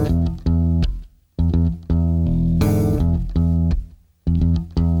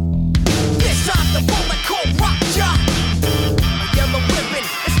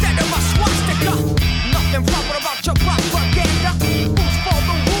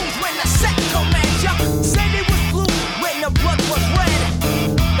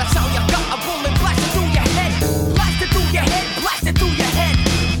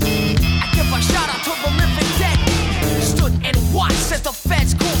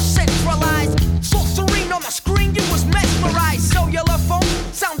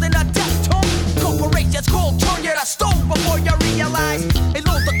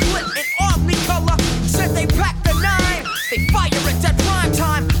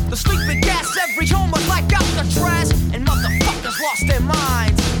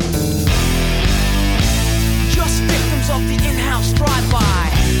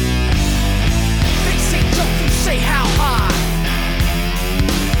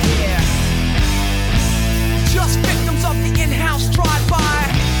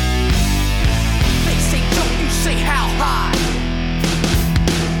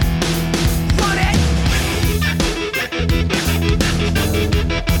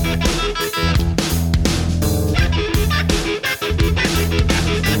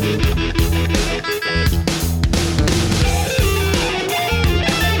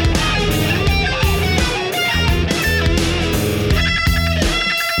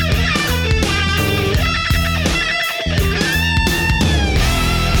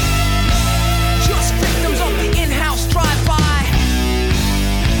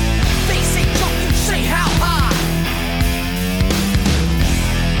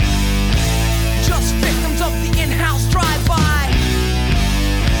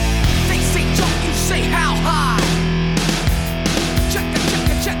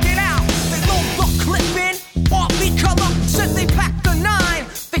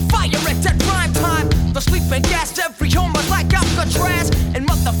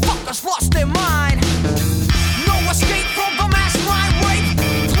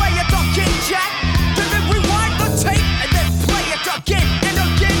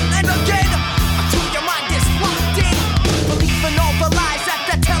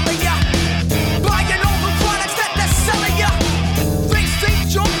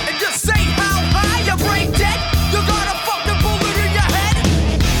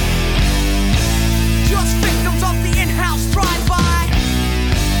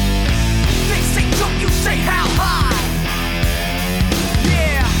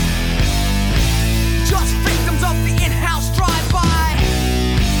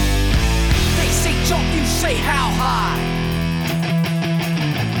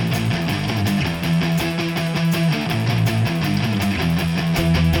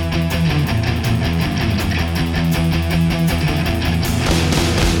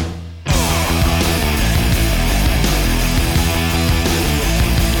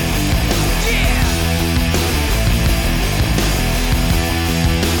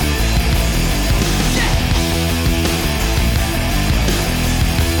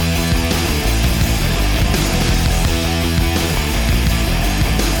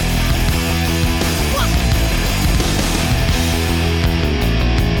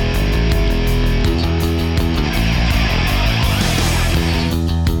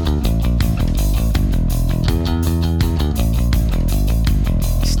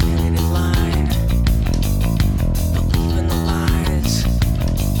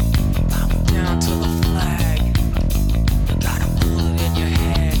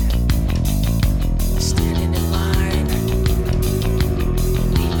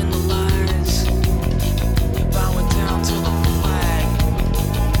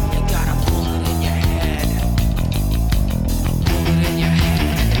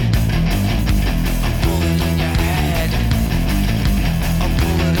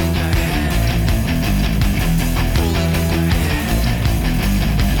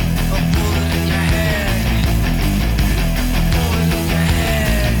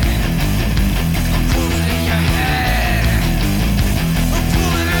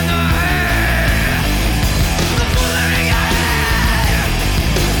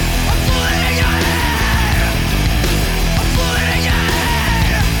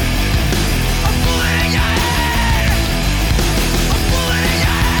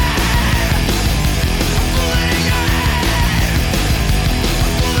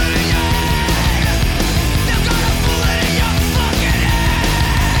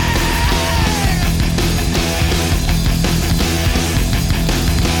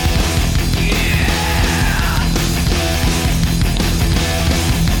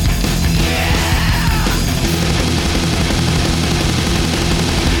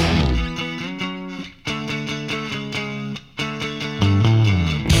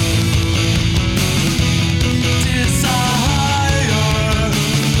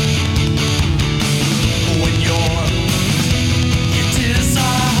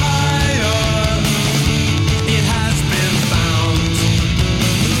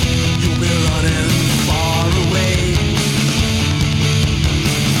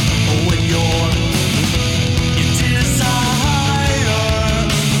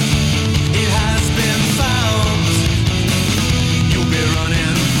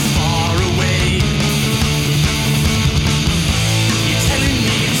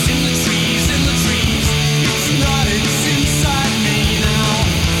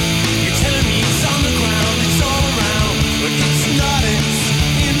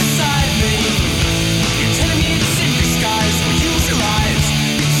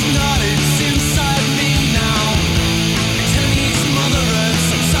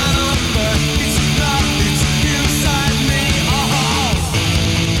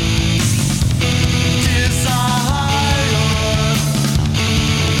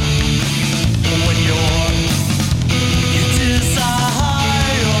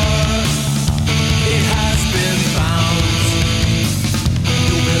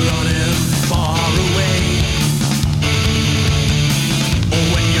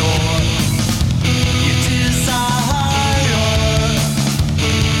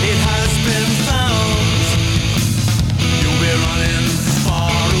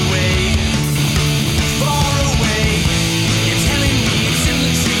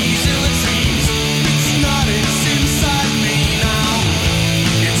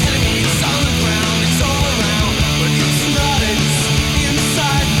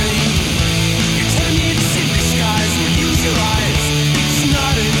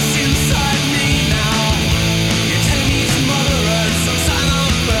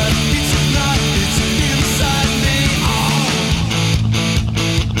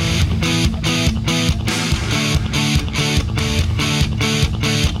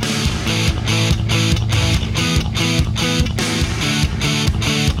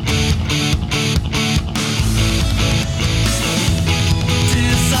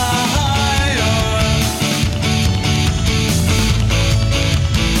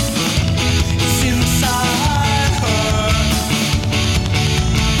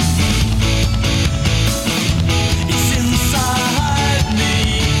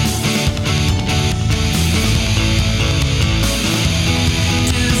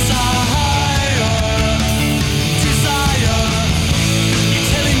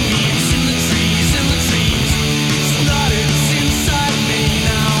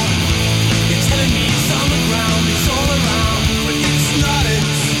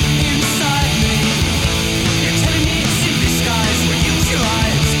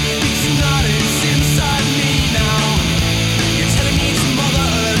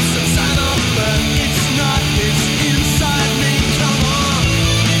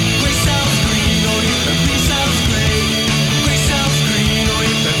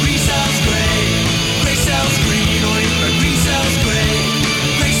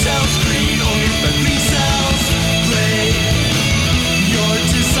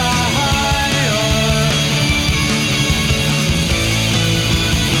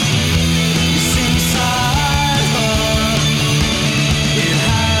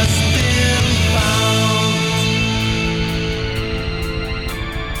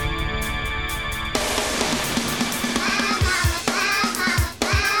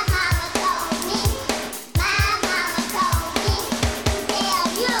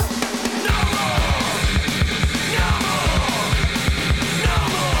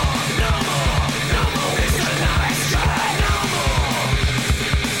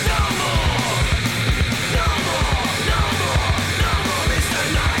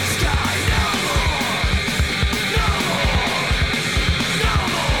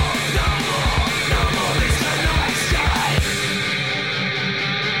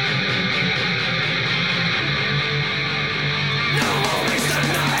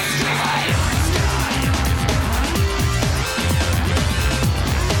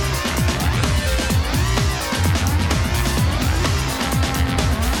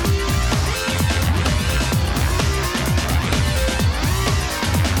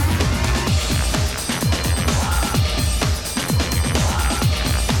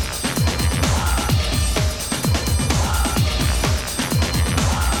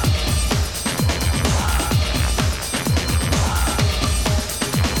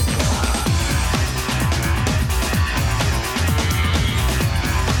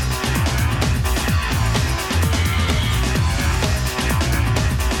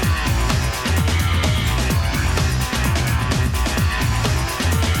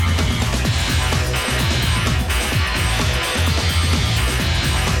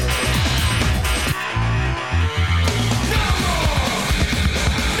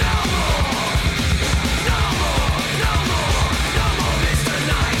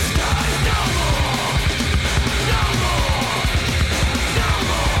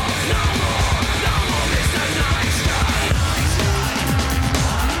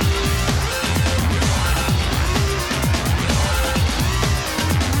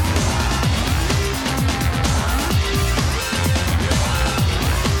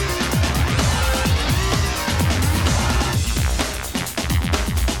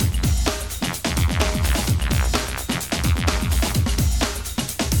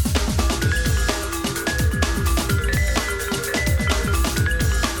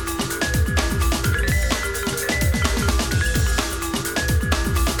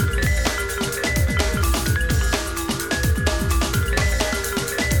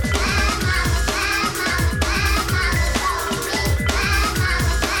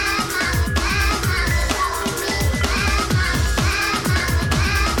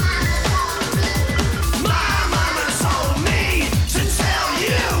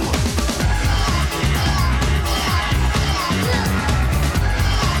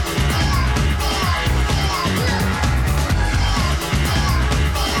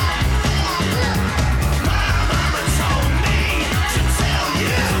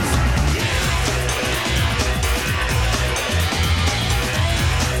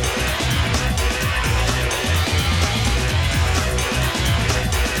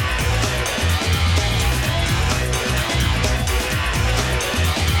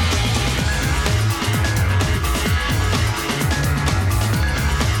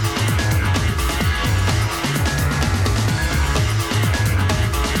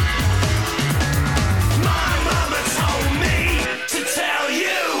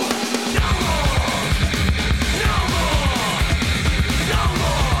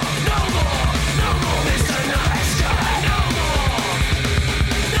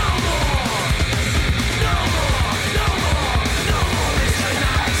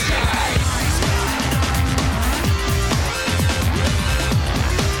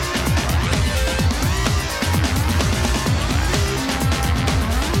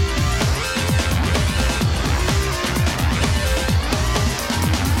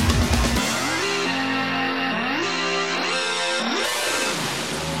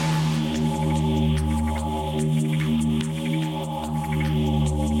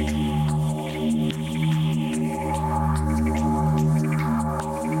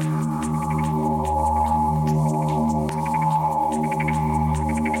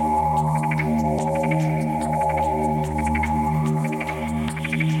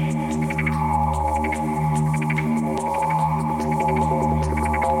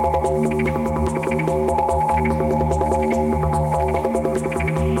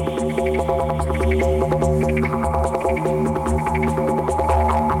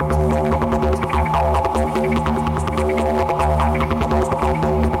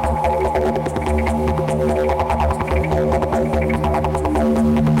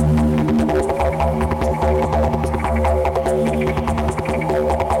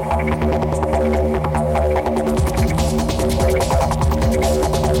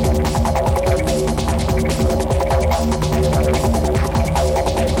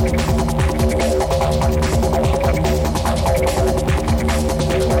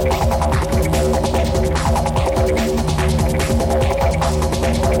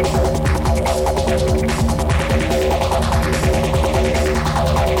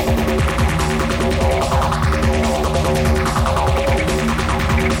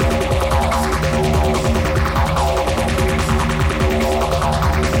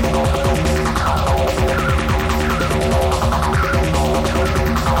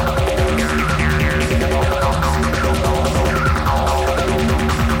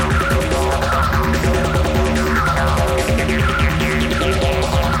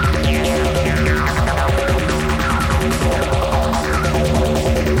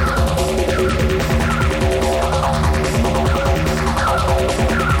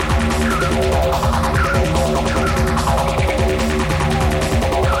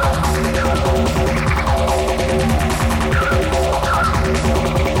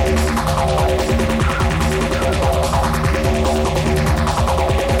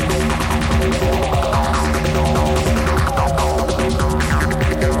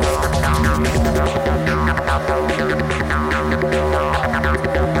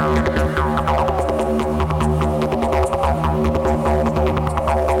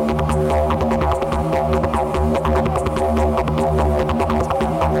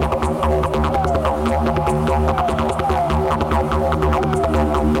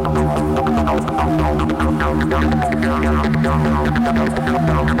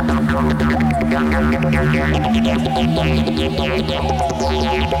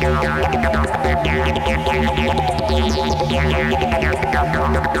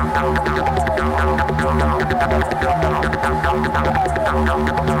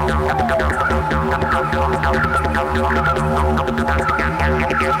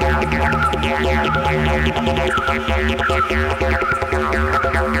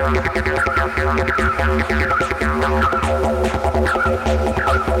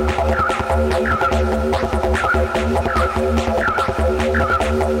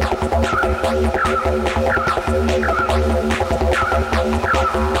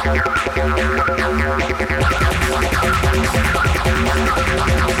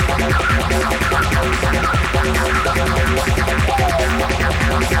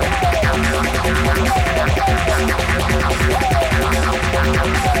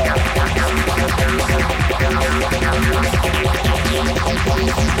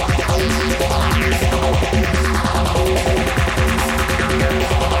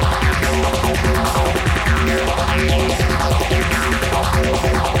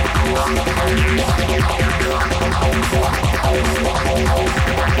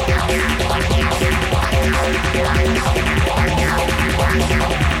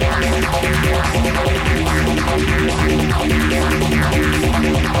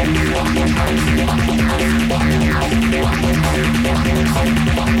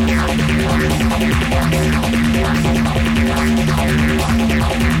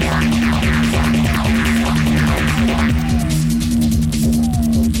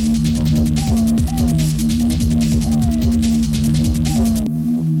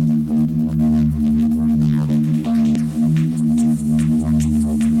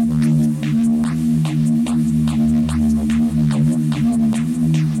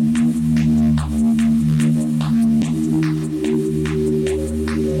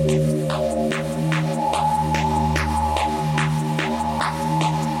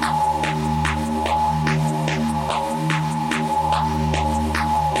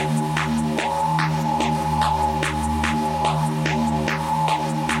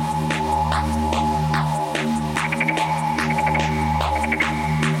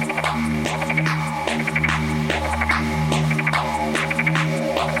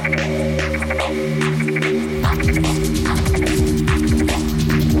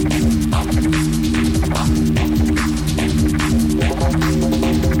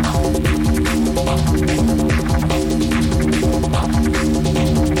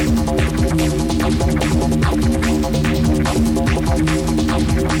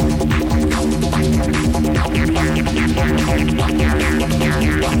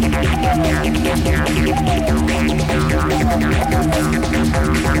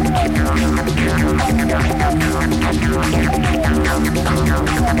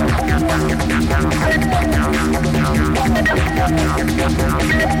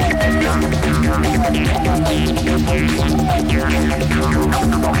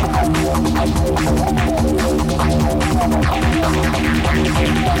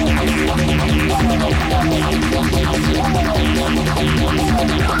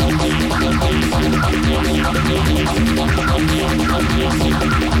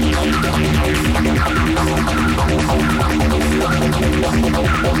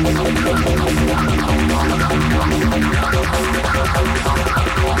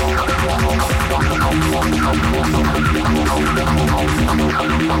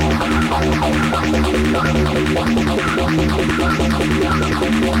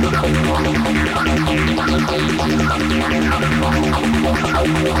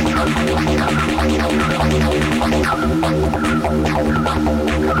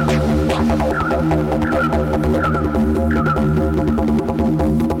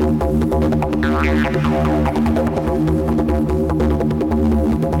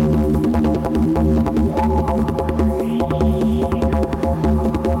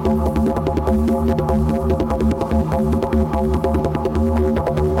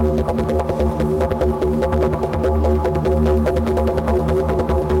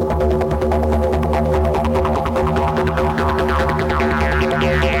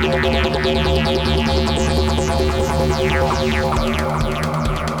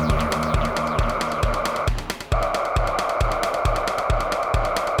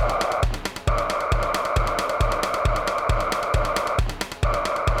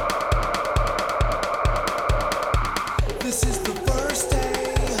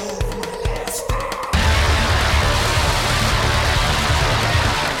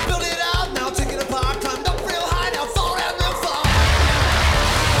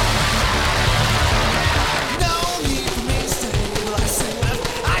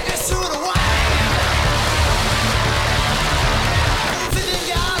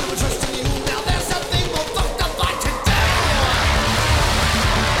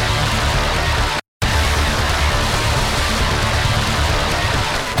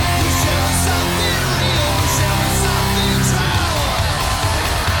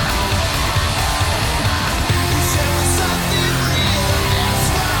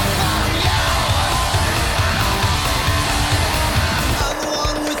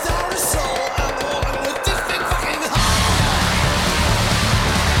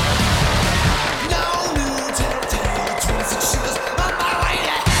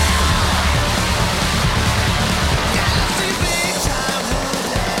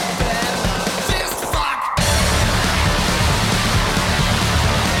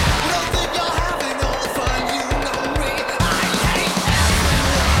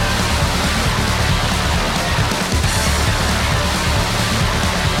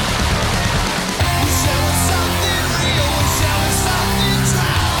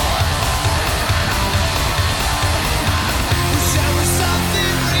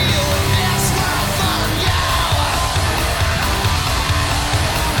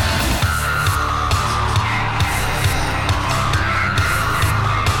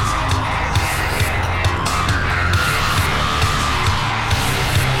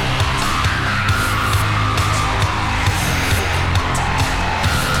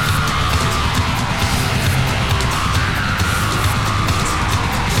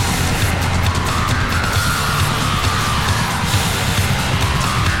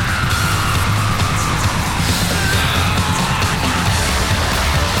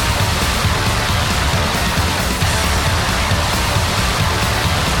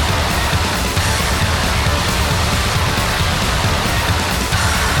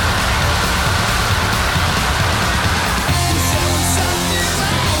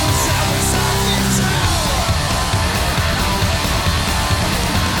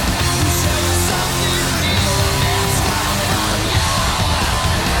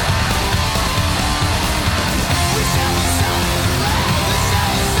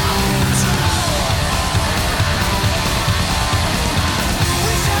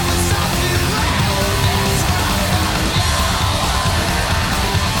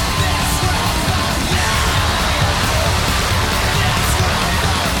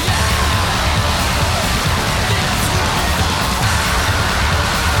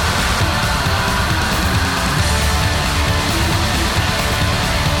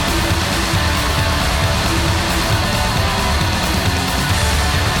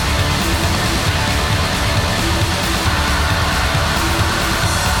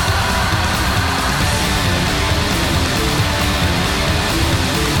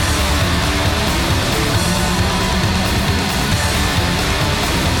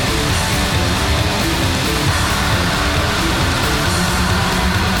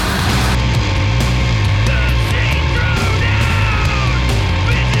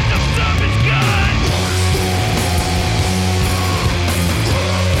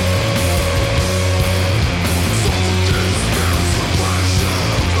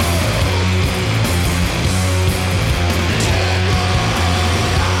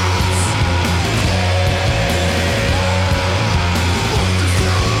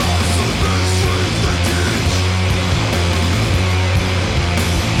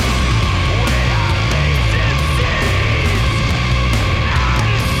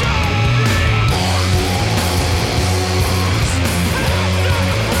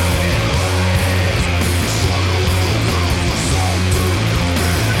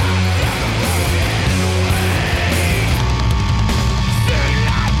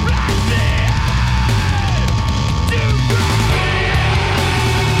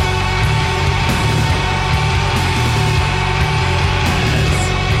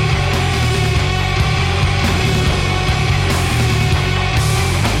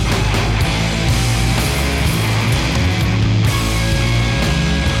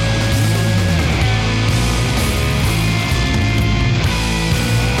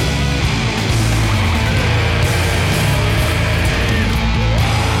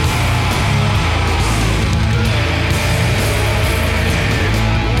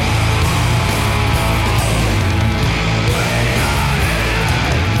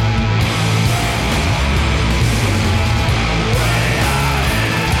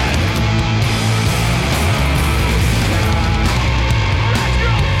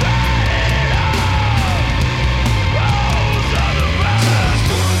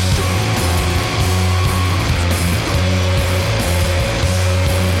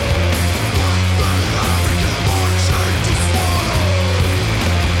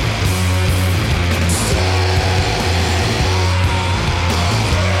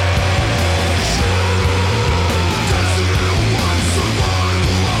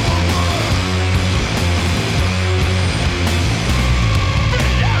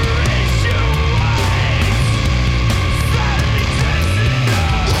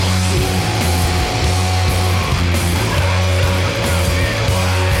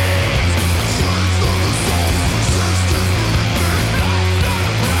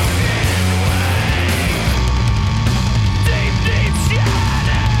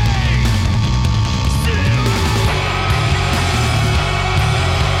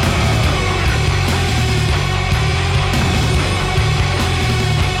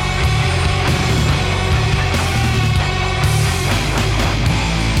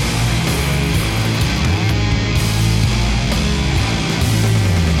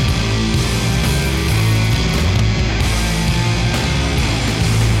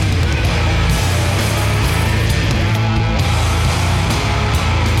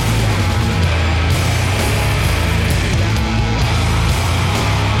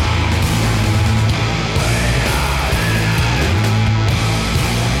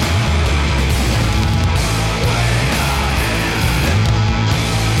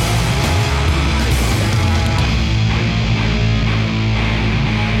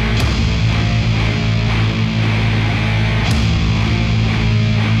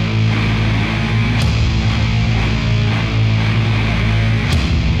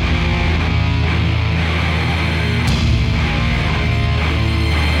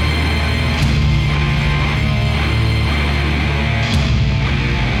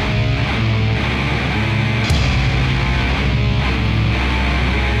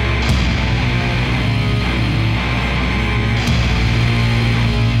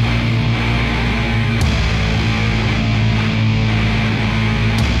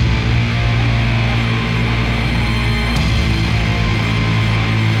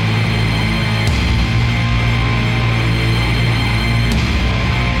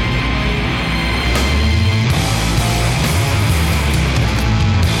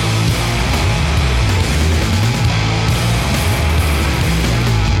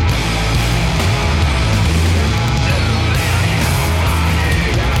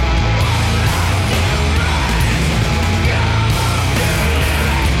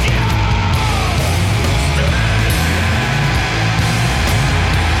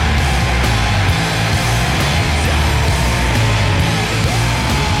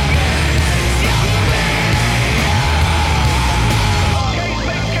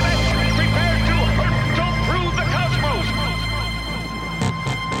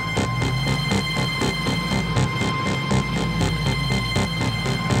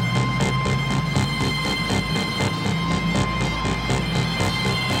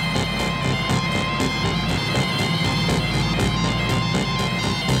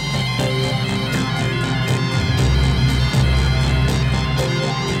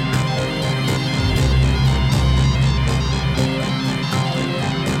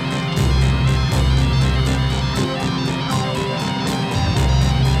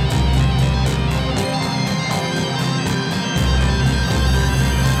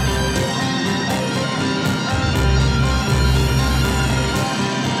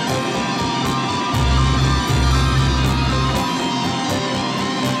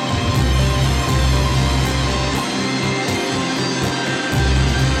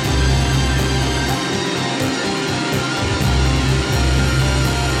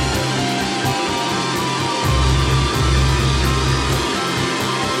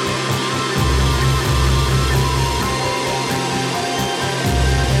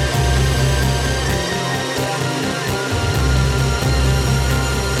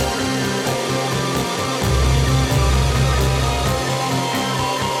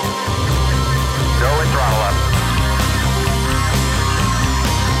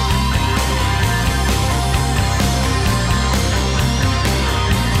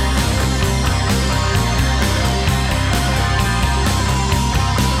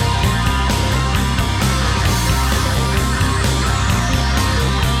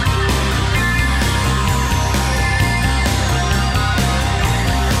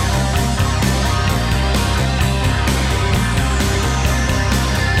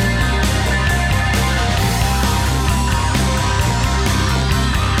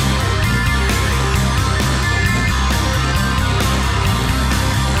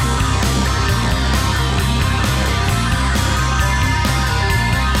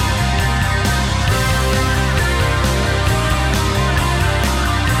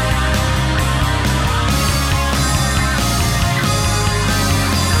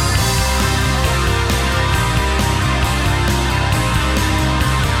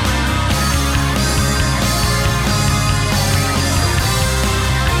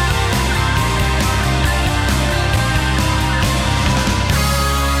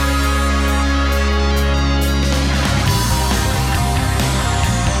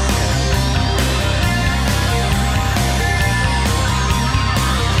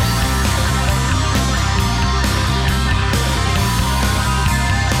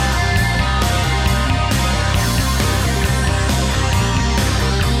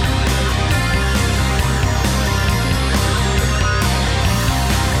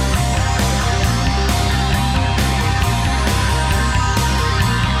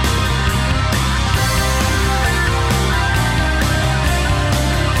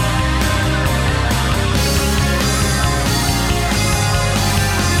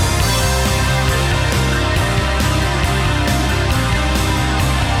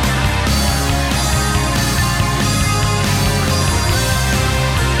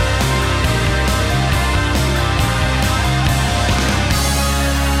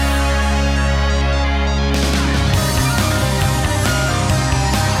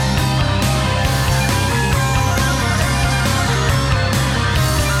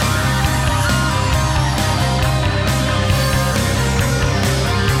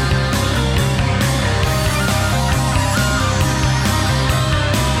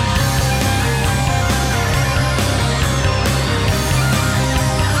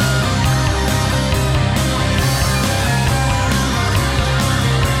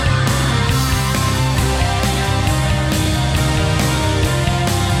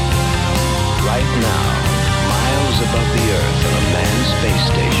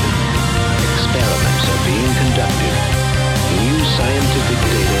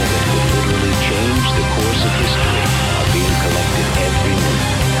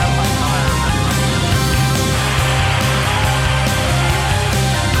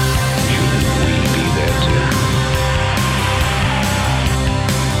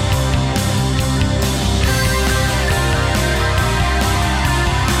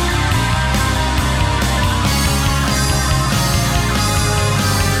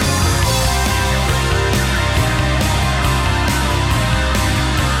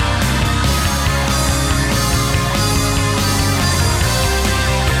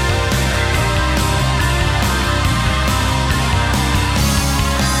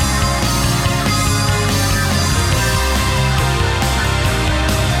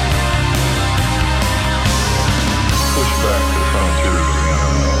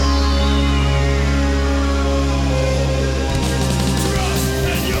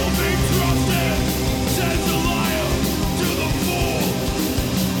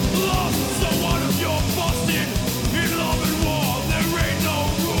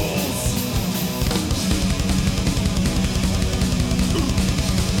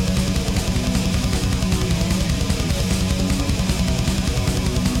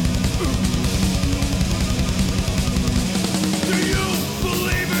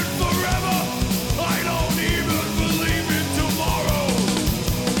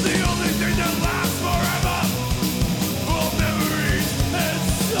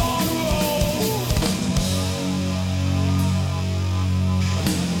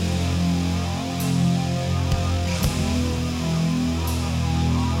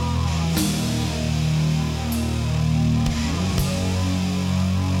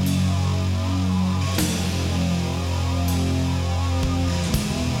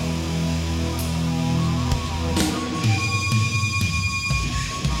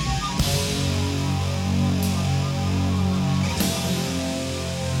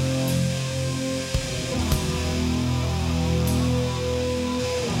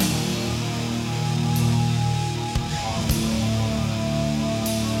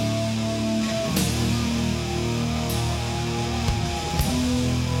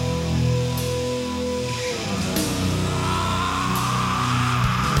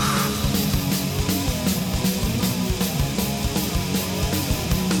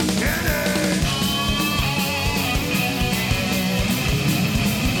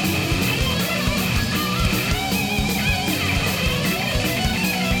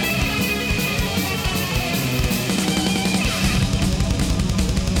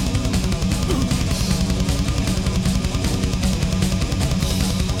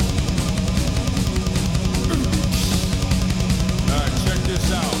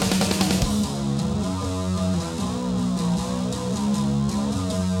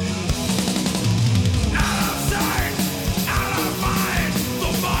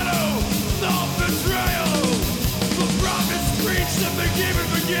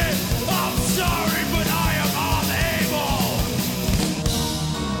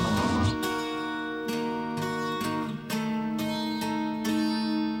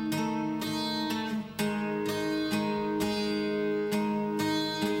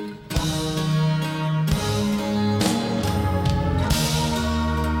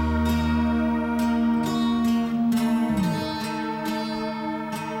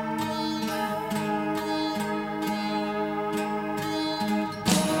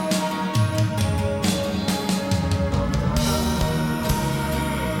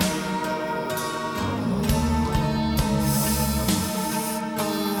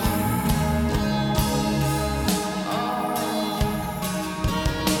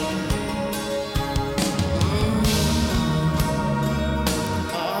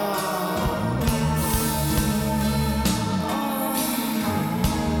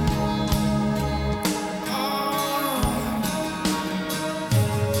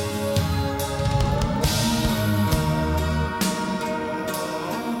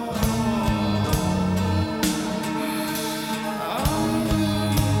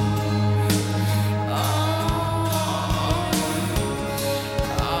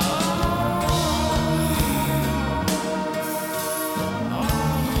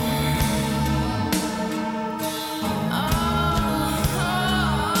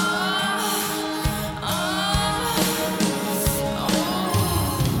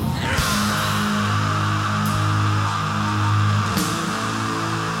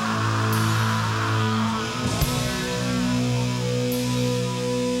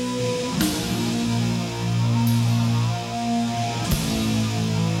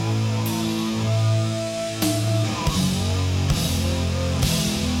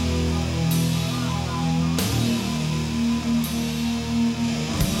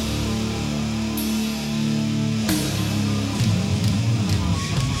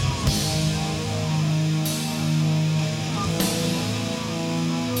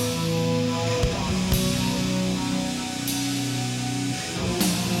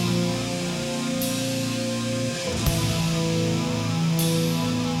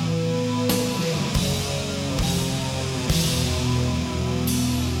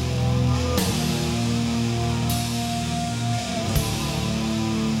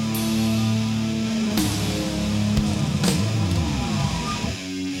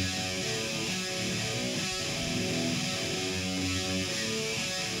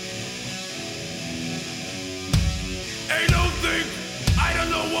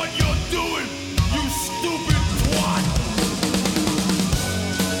 you're doing, you stupid twat.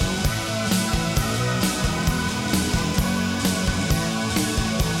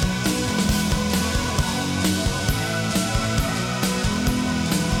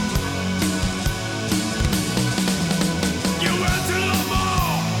 You went to the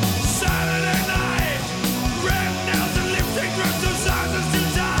mall Saturday night, red nails and lipstick, dressed two sizes too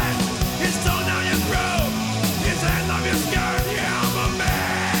tight. His toe down your throat, his hand up your skirt. Yeah, I'm a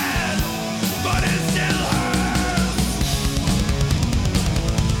man, but it still hurts.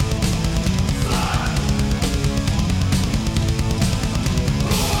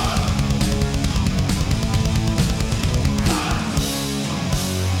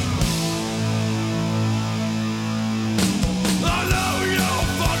 I know you're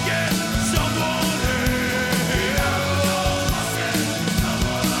fucking someone here.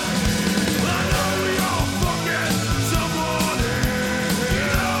 I know you're fucking someone here.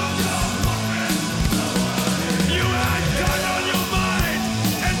 You had gun on your mind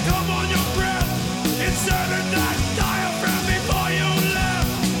and cum on your breath. Inserted that diaphragm before you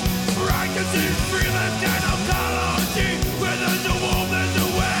left. Right disease, breathing gynecology. Where there's a womb, there's a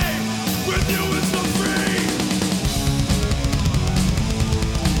way. With you it's for free.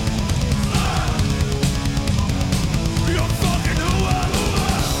 You're fucking whoever.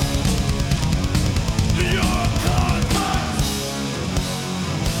 You're a cunt.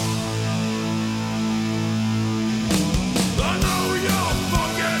 I know you're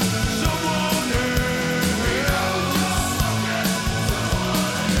fucking someone here.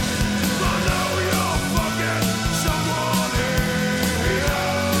 I know you're fucking someone here.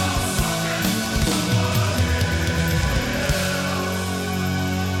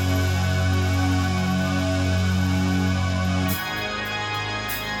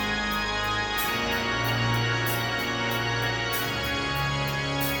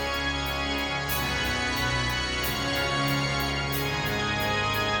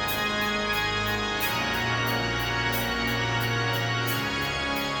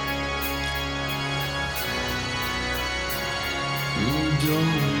 You've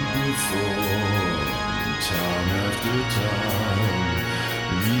done it before, time after time.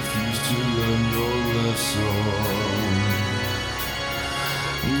 Refuse to learn your lesson.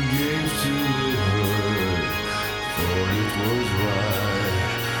 Gave till it hurt, thought it was right.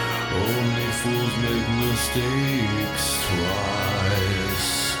 Only fools make mistakes twice.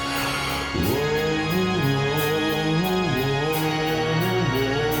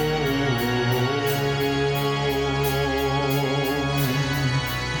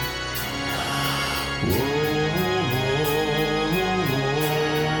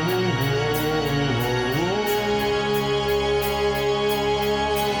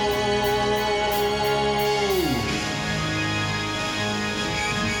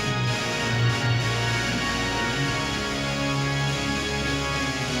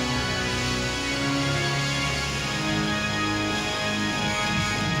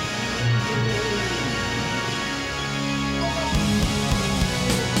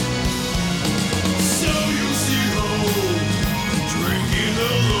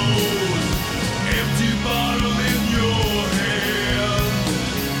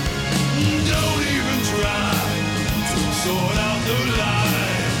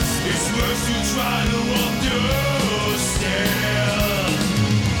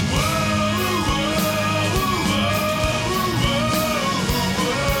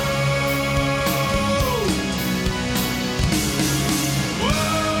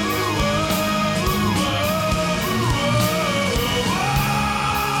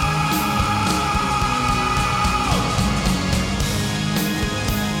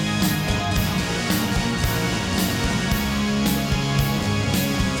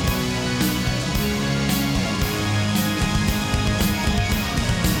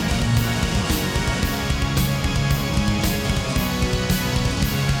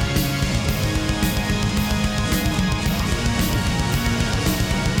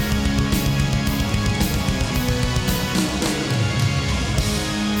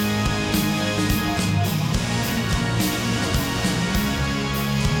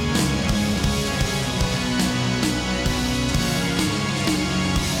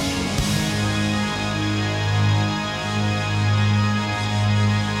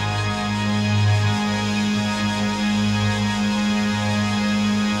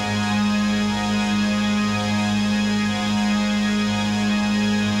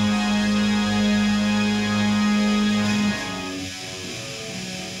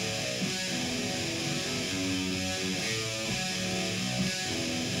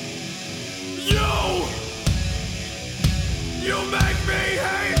 You make me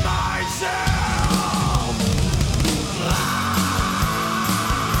hate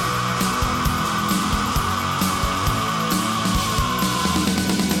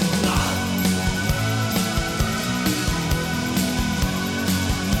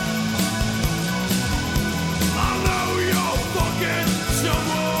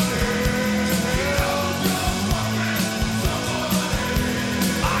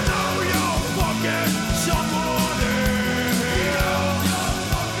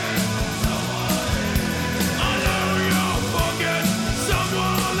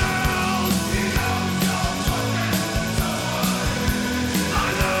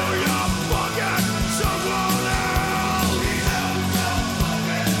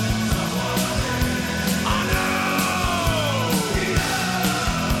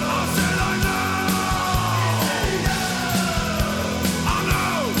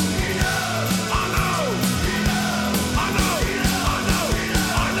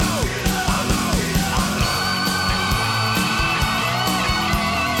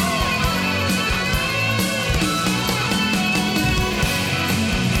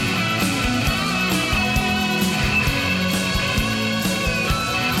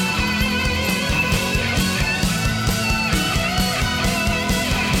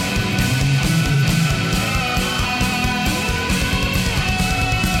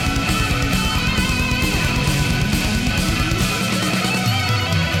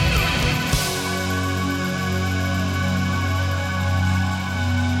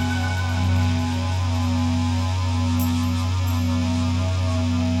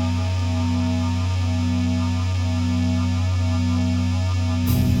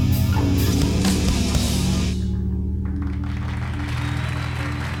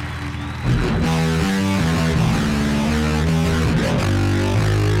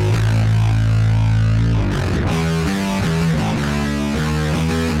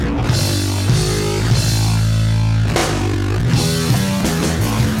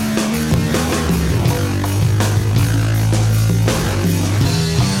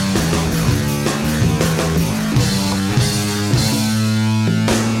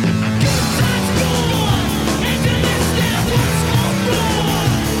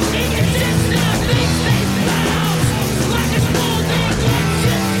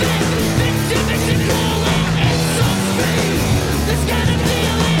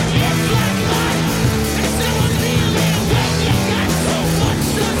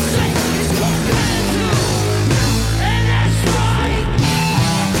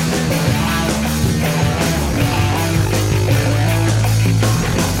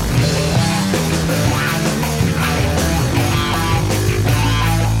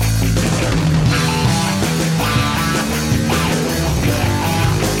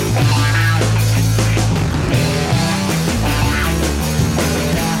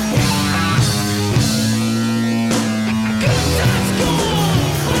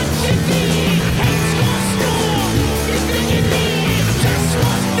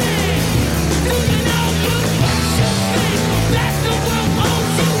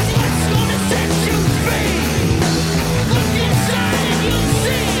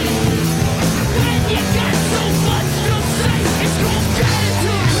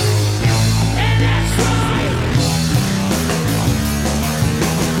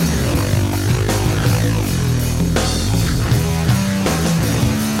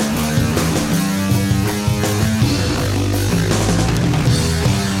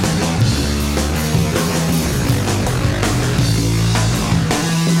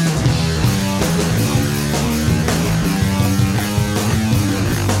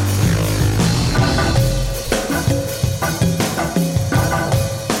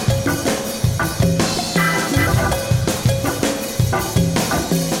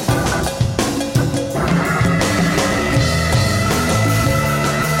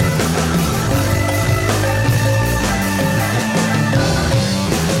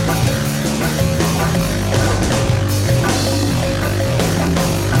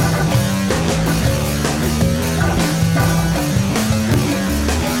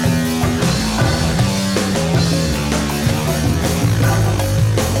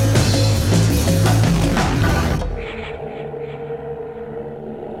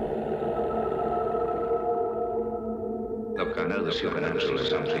supernatural is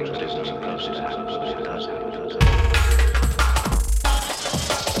something that isn't supposed to happen, but it does happen.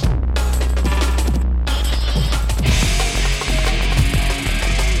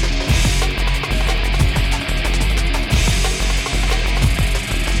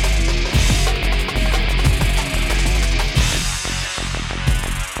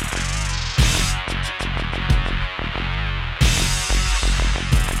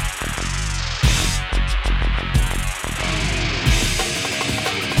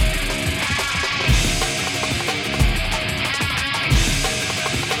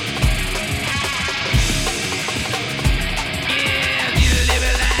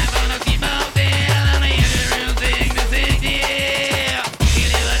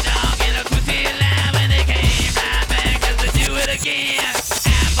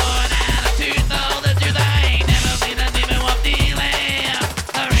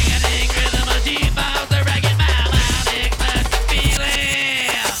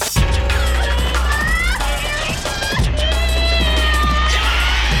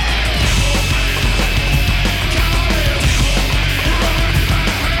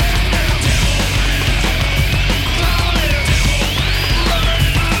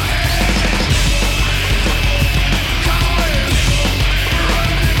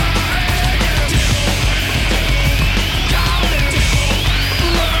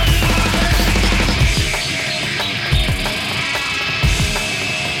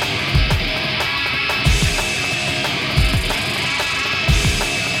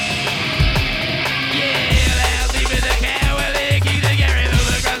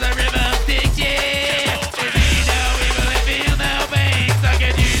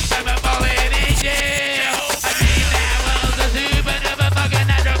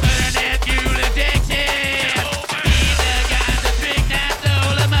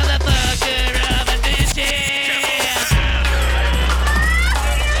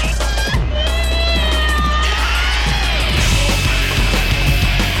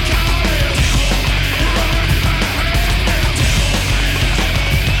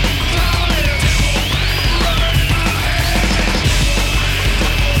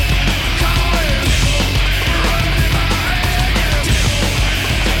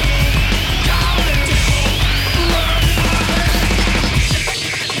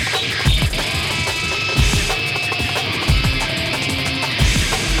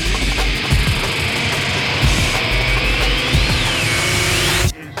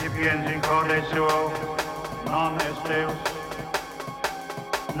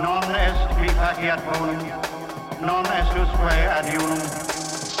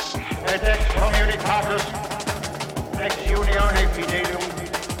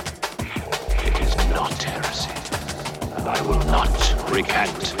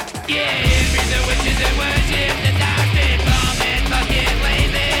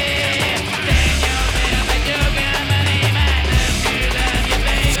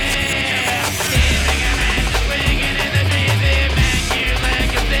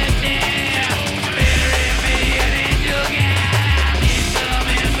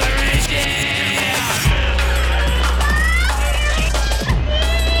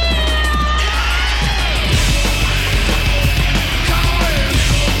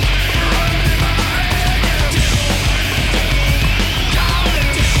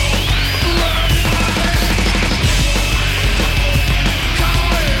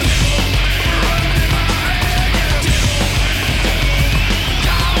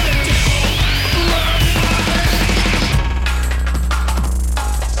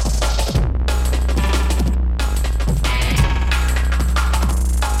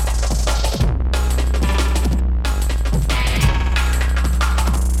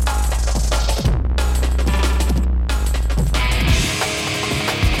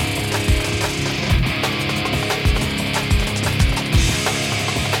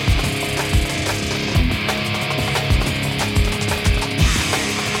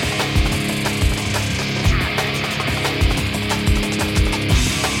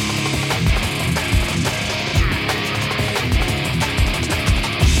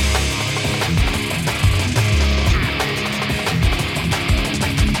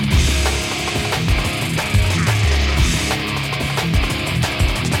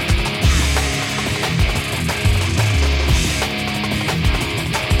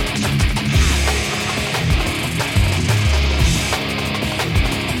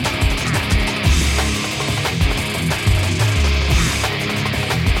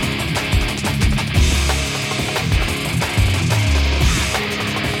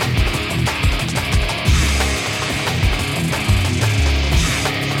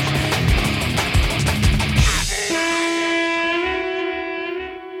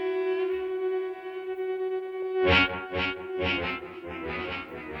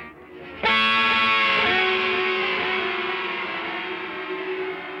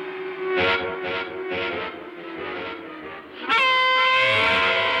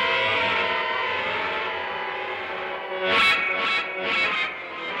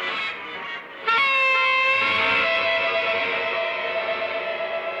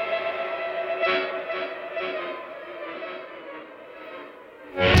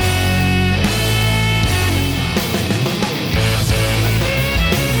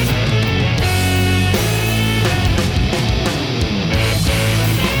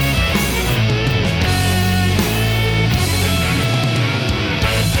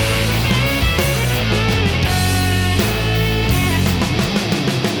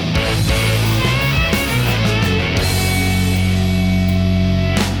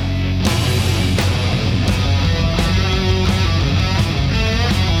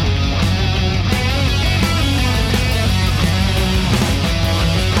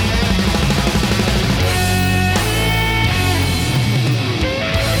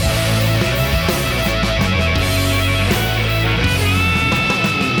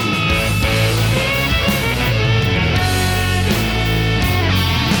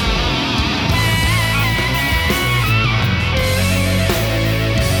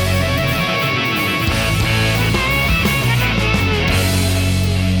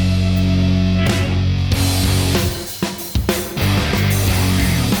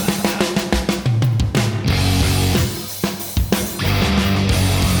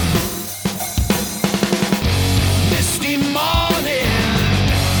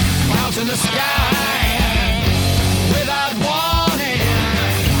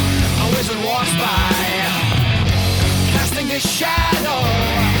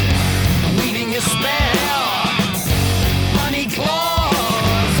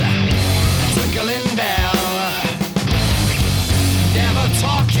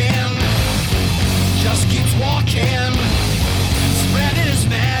 talking, just keeps walking, spreading his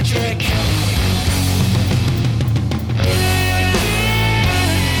magic.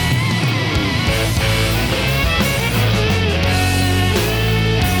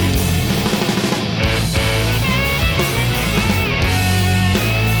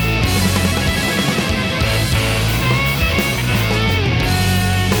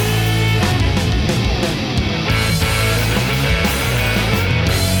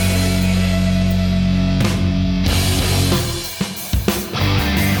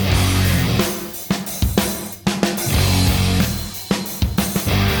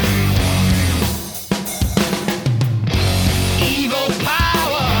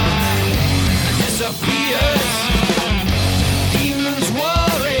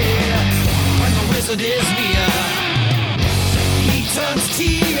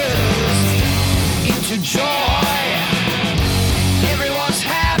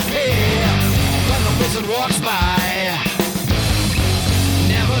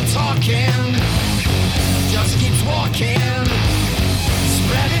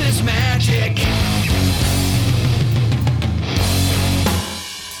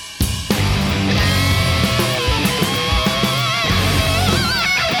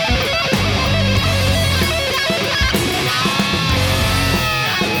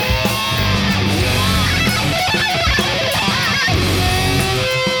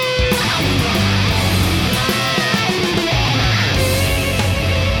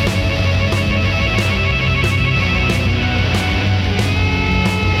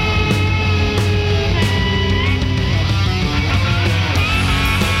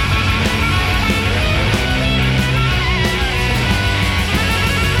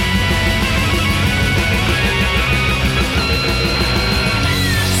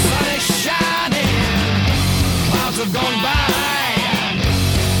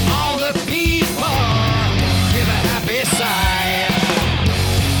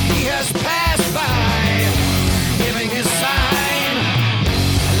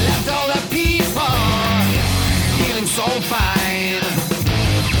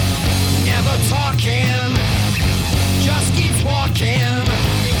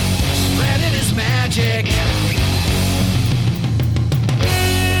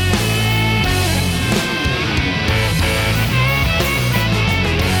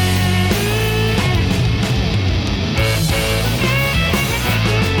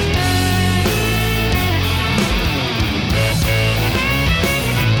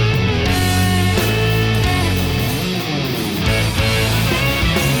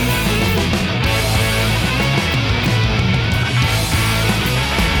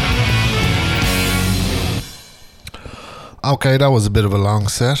 Okay, that was a bit of a long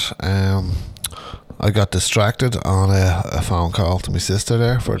set. I got distracted on a phone call to my sister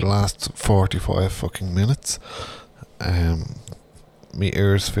there for the last 45 fucking minutes. My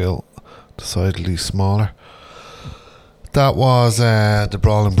ears feel decidedly smaller. That was the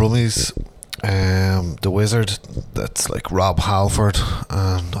Brawling Brummies, The Wizard. That's like Rob Halford,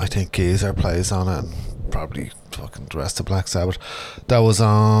 and I think Geezer plays on it, and probably fucking the rest of Black Sabbath. That was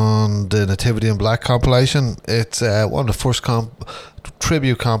on the Nativity in Black compilation. It's one of the first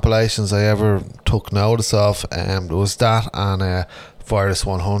tribute compilations I ever took notice of. There was that and Virus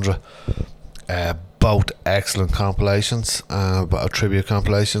 100. Both excellent compilations, tribute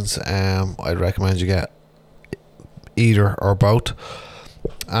compilations. I'd recommend you get either or both.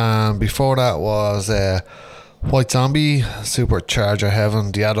 And before that was White Zombie, Supercharger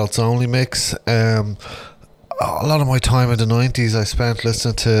Heaven, the adults only mix. A lot of my time in the 90s I spent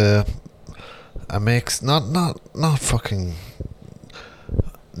listening to a mix, not fucking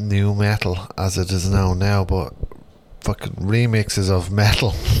new metal as it is now, but fucking remixes of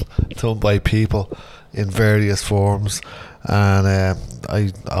metal done by people in various forms. And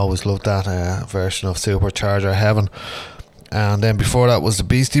I always loved that version of Supercharger Heaven. And then before that was the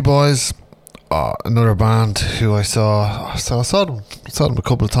Beastie Boys, another band who I saw them a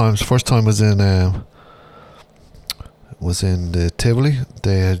couple of times. First time was in the Tivoli.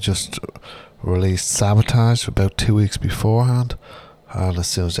 They had just released Sabotage about 2 weeks beforehand, and as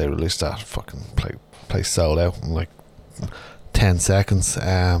soon as they released that, fucking place sold out in like 10 seconds.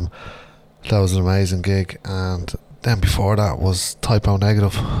 That was an amazing gig. And then before that was Typo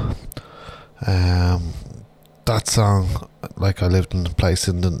Negative. That song, like, I lived in a place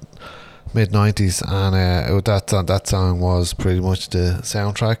in the mid-90s, and that song was pretty much the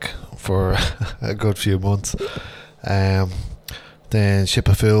soundtrack for a good few months. Then Ship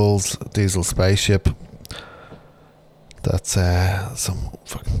of Fools, Diesel Spaceship. That's some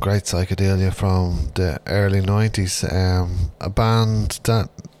fucking great psychedelia from the early 90s. A band that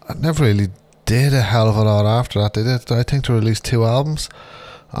I never really did a hell of a lot after that. I think they released 2 albums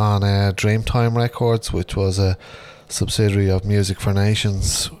on Dreamtime Records, which was a subsidiary of Music for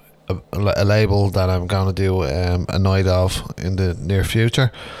Nations, a label that I'm going to do a night of in the near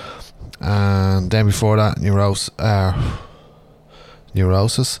future. And then before that, Neurosis,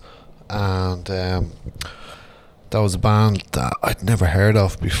 and that was a band that I'd never heard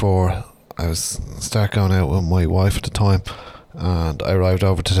of before. I was going out with my wife at the time, and I arrived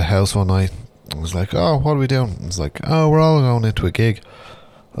over to the house one night. I was like, "Oh, what are we doing?" It was like, "Oh, we're all going into a gig."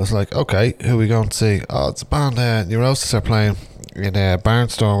 I was like, "Okay, who are we going to see?" "Oh, it's a band, Neurosis are playing in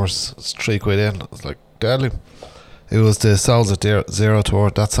Barnstormers, it's £3 in." I was like, "Deadly." It was the Souls at Zero tour.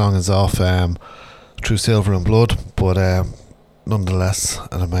 That song is off Through Silver and Blood, but nonetheless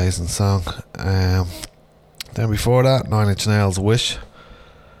an amazing song. Then before that, 9 Inch Nails' Wish.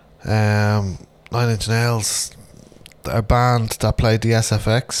 9 Inch Nails, a band that played the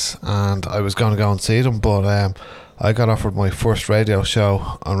SFX, and I was going to go and see them, but I got offered my first radio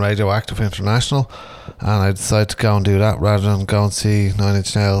show on Radioactive International, and I decided to go and do that rather than go and see 9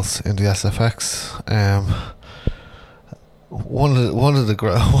 Inch Nails in the SFX. One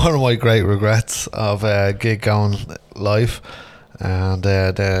of my great regrets of gig going live. And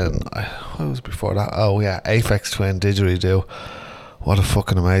then what was before that? Oh yeah, Aphex Twin Didgeridoo. What a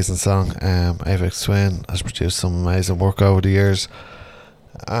fucking amazing song. Aphex Twin has produced some amazing work over the years.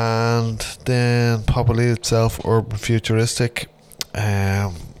 And then Populi itself, Urban Futuristic.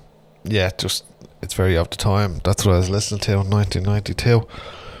 Yeah, just it's very up to time. That's what I was listening to in 1992.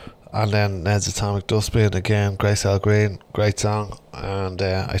 And then Ned's Atomic Dustbin again, Grace L. Green, great song, and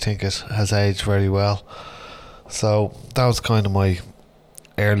I think it has aged very well. So that was kind of my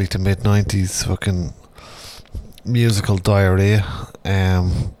early to mid 90s fucking musical diarrhea. I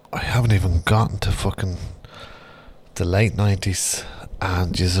haven't even gotten to fucking the late 90s,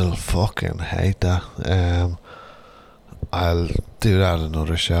 and you'll fucking hate that. I'll do that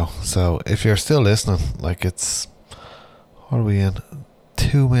another show. So if you're still listening, like it's, what are we in?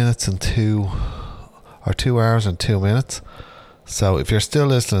 2 minutes and 2 hours and 2 minutes. So if you're still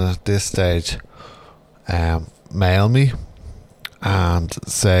listening at this stage, mail me and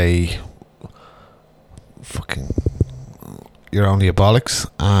say fucking you're only a bollocks,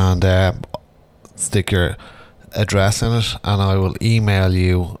 and stick your address in it, and I will email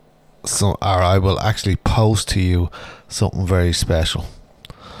you or I will actually post to you something very special,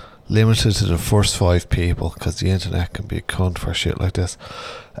 limited to the first 5 people, because the internet can be a cunt for shit like this.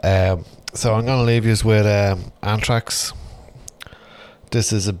 So I'm gonna leave you with Anthrax.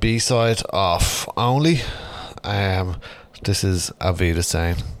 This is a B-side off Only. This is Avita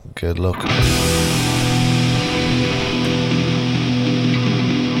saying good luck.